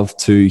they love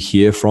to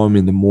hear from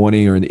in the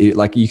morning, or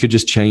like you could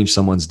just change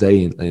someone's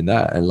day in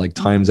that, and like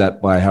times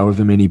that by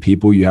however many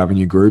people you have in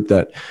your group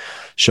that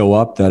show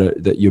up,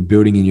 that you're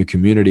building in your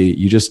community.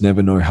 You just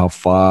never know how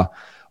far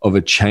of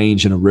a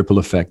change and a ripple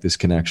effect this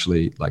can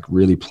actually like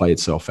really play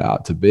itself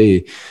out to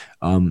be.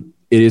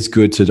 It is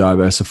good to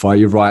diversify.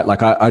 You're right.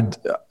 Like I'd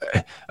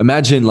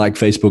imagine like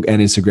Facebook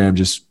and Instagram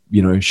just,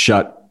 you know,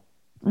 shut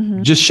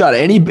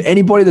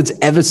anybody that's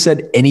ever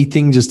said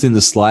anything just in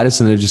the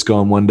slightest, and they're just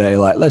going one day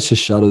like, let's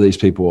just shut all these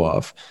people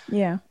off.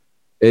 Yeah.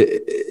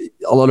 A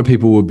lot of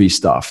people would be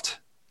stuffed.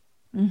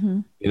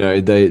 You know,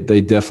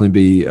 they definitely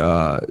be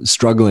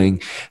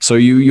struggling. So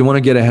you want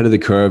to get ahead of the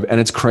curve, and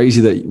it's crazy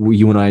that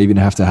you and I even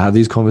have to have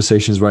these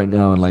conversations right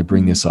now and like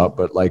bring this up,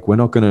 but like we're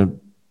not going to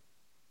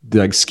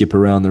like skip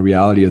around the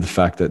reality of the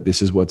fact that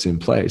this is what's in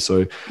play.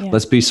 So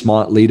let's be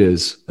smart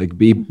leaders, like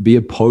be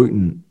a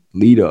potent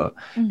leader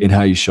in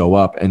how you show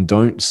up, and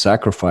don't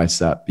sacrifice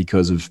that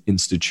because of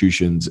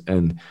institutions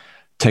and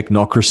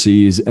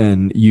technocracies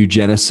and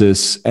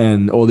eugenicists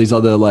and all these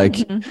other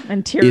like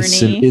and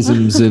tyranny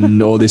isms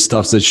and all this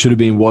stuff that should have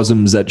been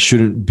wasms that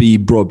shouldn't be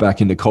brought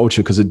back into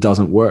culture because it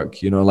doesn't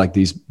work. You know, like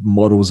these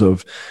models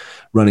of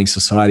running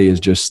society is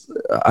just,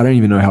 I don't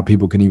even know how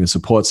people can even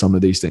support some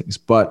of these things.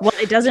 But well,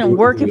 it doesn't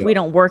work if we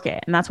don't work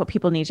it. And that's what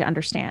people need to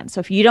understand. So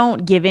if you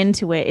don't give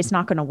into it, it's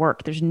not going to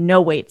work. There's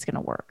no way it's going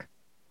to work.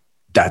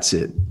 That's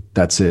it.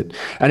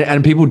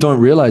 And people don't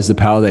realize the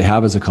power they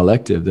have as a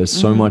collective. There's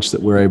so much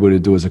that we're able to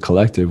do as a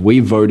collective. We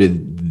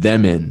voted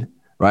them in,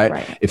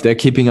 right? If they're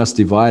keeping us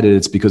divided,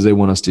 it's because they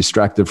want us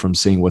distracted from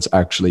seeing what's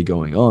actually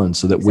going on,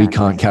 so that we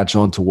can't catch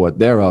on to what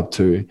they're up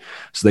to,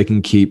 so they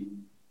can keep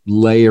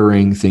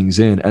layering things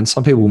in. And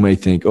some people may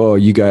think, oh,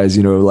 you guys,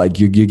 you know, like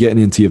you're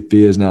getting into your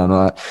fears now.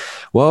 And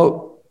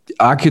well,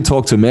 I could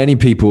talk to many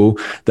people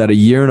that a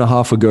year and a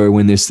half ago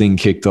when this thing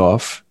kicked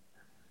off,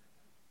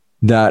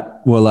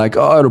 that were like,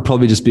 oh, it'll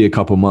probably just be a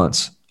couple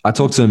months. I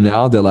talk to them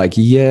now, they're like,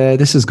 yeah,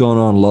 this has gone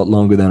on a lot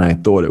longer than I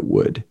thought it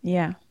would.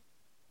 Yeah.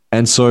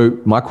 And so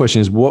my question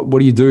is, what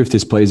do you do if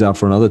this plays out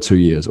for another 2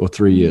 years or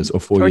 3 years or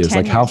 4 years?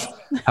 Like how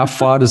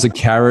far does the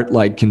carrot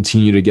like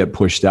continue to get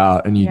pushed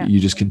out, and you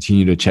just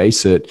continue to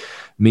chase it?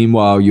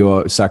 Meanwhile,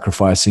 you're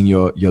sacrificing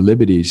your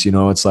liberties. You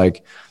know, it's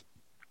like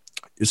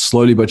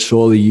slowly but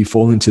surely you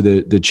fall into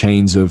the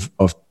chains of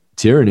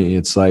tyranny.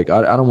 It's like,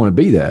 I don't want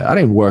to be there. I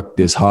didn't work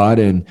this hard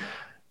and,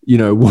 you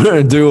know, want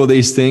to do all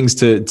these things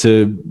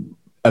to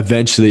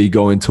eventually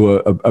go into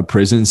a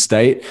prison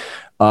state.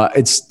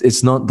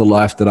 It's not the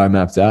life that I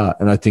mapped out.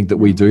 And I think that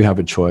we do have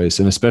a choice,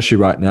 and especially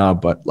right now,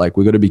 but like,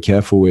 we got to be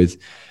careful with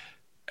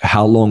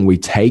how long we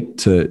take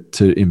to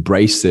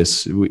embrace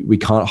this. We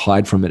can't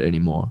hide from it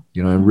anymore,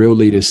 you know, and real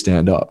leaders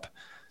stand up.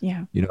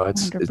 Yeah. You know,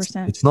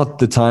 it's not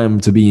the time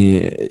to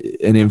be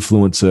an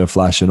influencer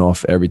flashing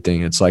off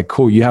everything. It's like,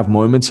 cool, you have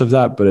moments of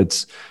that,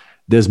 but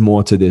there's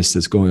more to this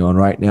that's going on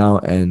right now.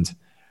 And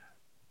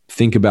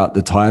think about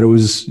the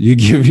titles you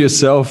give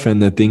yourself and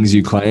the things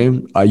you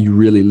claim. Are you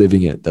really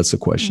living it? That's the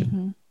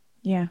question.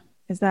 Yeah.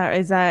 Is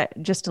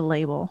that just a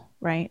label,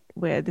 right?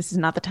 Where this is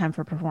not the time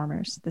for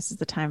performers. This is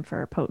the time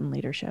for potent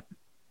leadership.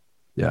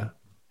 Yeah.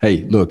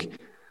 Hey, look,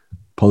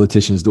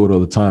 politicians do it all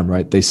the time,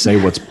 right? They say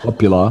what's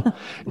popular.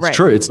 It's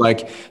true. It's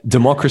like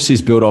democracy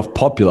is built off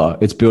popular.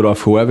 It's built off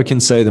whoever can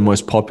say the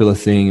most popular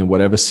thing, and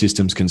whatever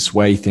systems can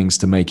sway things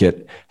to make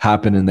it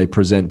happen. And they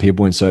present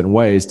people in certain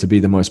ways to be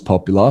the most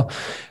popular.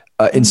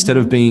 Instead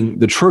of being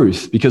the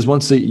truth. Because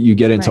once you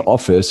get into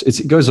office,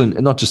 it goes on,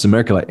 and not just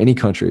America, like any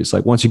country. It's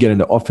like, once you get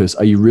into office,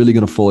 are you really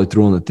going to follow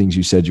through on the things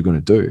you said you're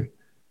going to do?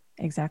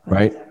 Exactly.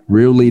 Right?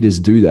 Real leaders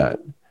do that.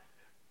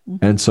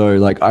 And so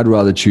like, I'd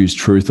rather choose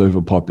truth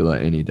over popular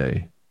any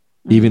day,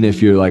 even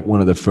if you're like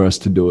one of the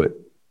first to do it.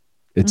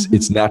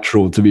 It's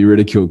natural to be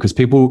ridiculed, because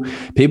people,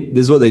 this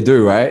is what they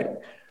do, right?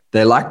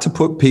 They like to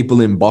put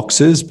people in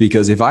boxes,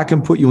 because if I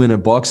can put you in a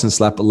box and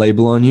slap a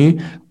label on you,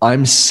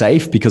 I'm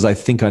safe because I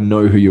think I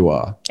know who you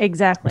are.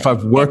 Exactly. If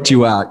I've worked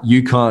you out,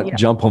 you can't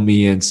jump on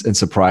me and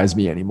surprise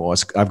me anymore.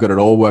 I've got it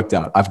all worked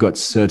out. I've got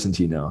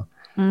certainty now.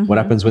 What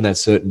happens when that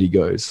certainty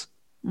goes?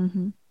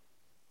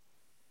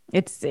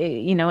 It's,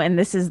 you know, and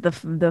this is the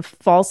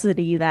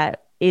falsity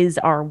that is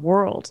our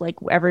world. Like,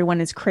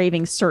 everyone is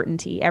craving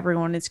certainty.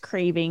 Everyone is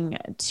craving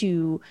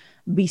to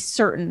be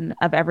certain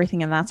of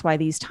everything. And that's why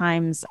these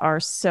times are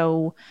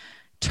so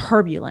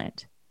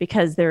turbulent,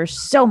 because there's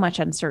so much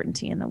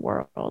uncertainty in the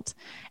world.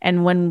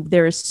 And when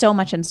there is so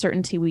much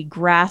uncertainty, we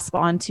grasp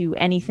onto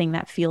anything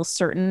that feels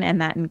certain.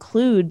 And that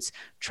includes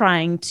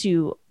trying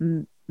to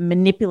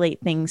manipulate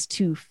things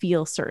to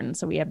feel certain.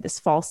 So we have this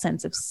false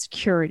sense of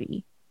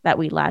security that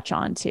we latch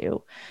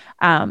onto.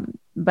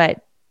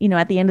 But, you know,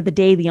 at the end of the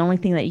day, the only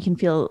thing that you can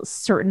feel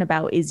certain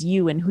about is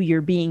you and who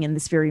you're being in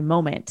this very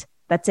moment.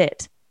 That's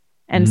it.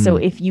 And so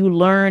if you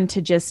learn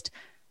to just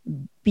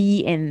be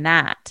in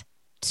that,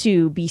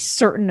 to be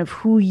certain of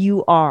who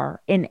you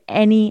are in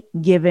any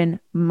given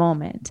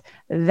moment.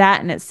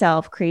 That in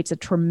itself creates a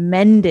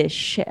tremendous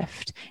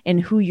shift in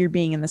who you're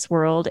being in this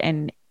world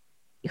and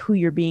who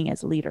you're being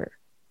as a leader.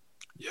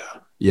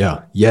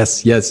 Yeah.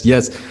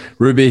 Yes.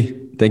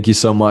 Ruby, thank you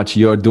so much.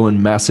 You're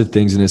doing massive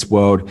things in this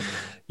world.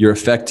 You're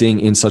affecting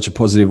in such a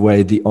positive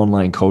way the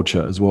online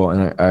culture as well.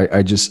 And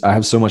I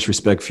have so much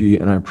respect for you,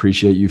 and I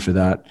appreciate you for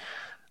that.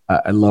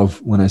 I love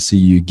when I see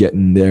you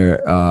getting there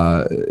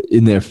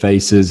in their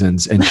faces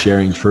and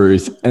sharing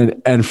truth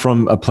and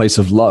from a place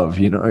of love.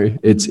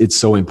 It's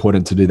so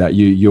important to do that.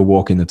 You're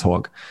walking the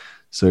talk.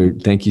 So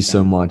thank you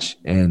so much.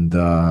 And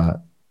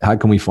how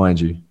can we find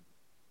you?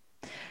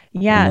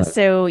 Yeah,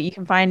 so you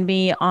can find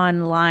me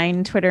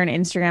online. Twitter and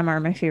Instagram are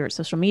my favorite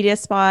social media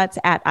spots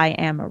at I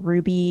am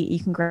Ruby. You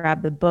can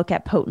grab the book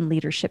at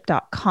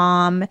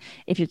potentleadership.com.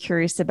 If you're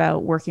curious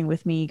about working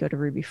with me, go to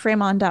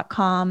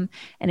rubyfremon.com.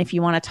 And if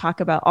you want to talk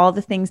about all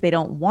the things they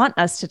don't want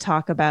us to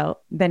talk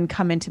about, then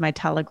come into my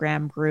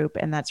Telegram group,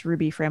 and that's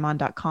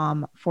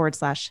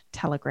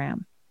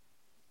rubyfremon.com/Telegram.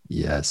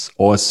 Yes,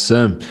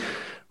 awesome.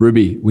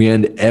 Ruby, we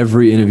end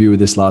every interview with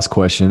this last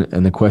question.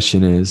 And the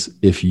question is,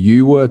 if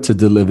you were to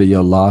deliver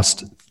your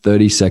last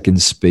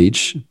 30-second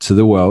speech to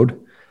the world,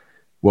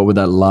 what would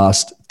that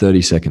last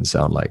 30 seconds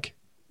sound like?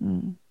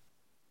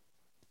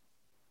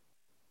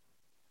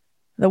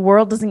 The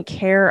world doesn't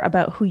care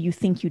about who you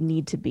think you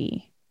need to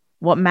be.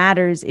 What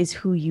matters is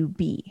who you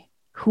be,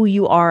 who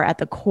you are at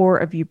the core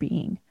of your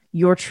being,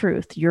 your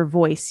truth, your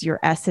voice, your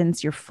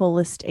essence, your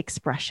fullest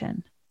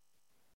expression.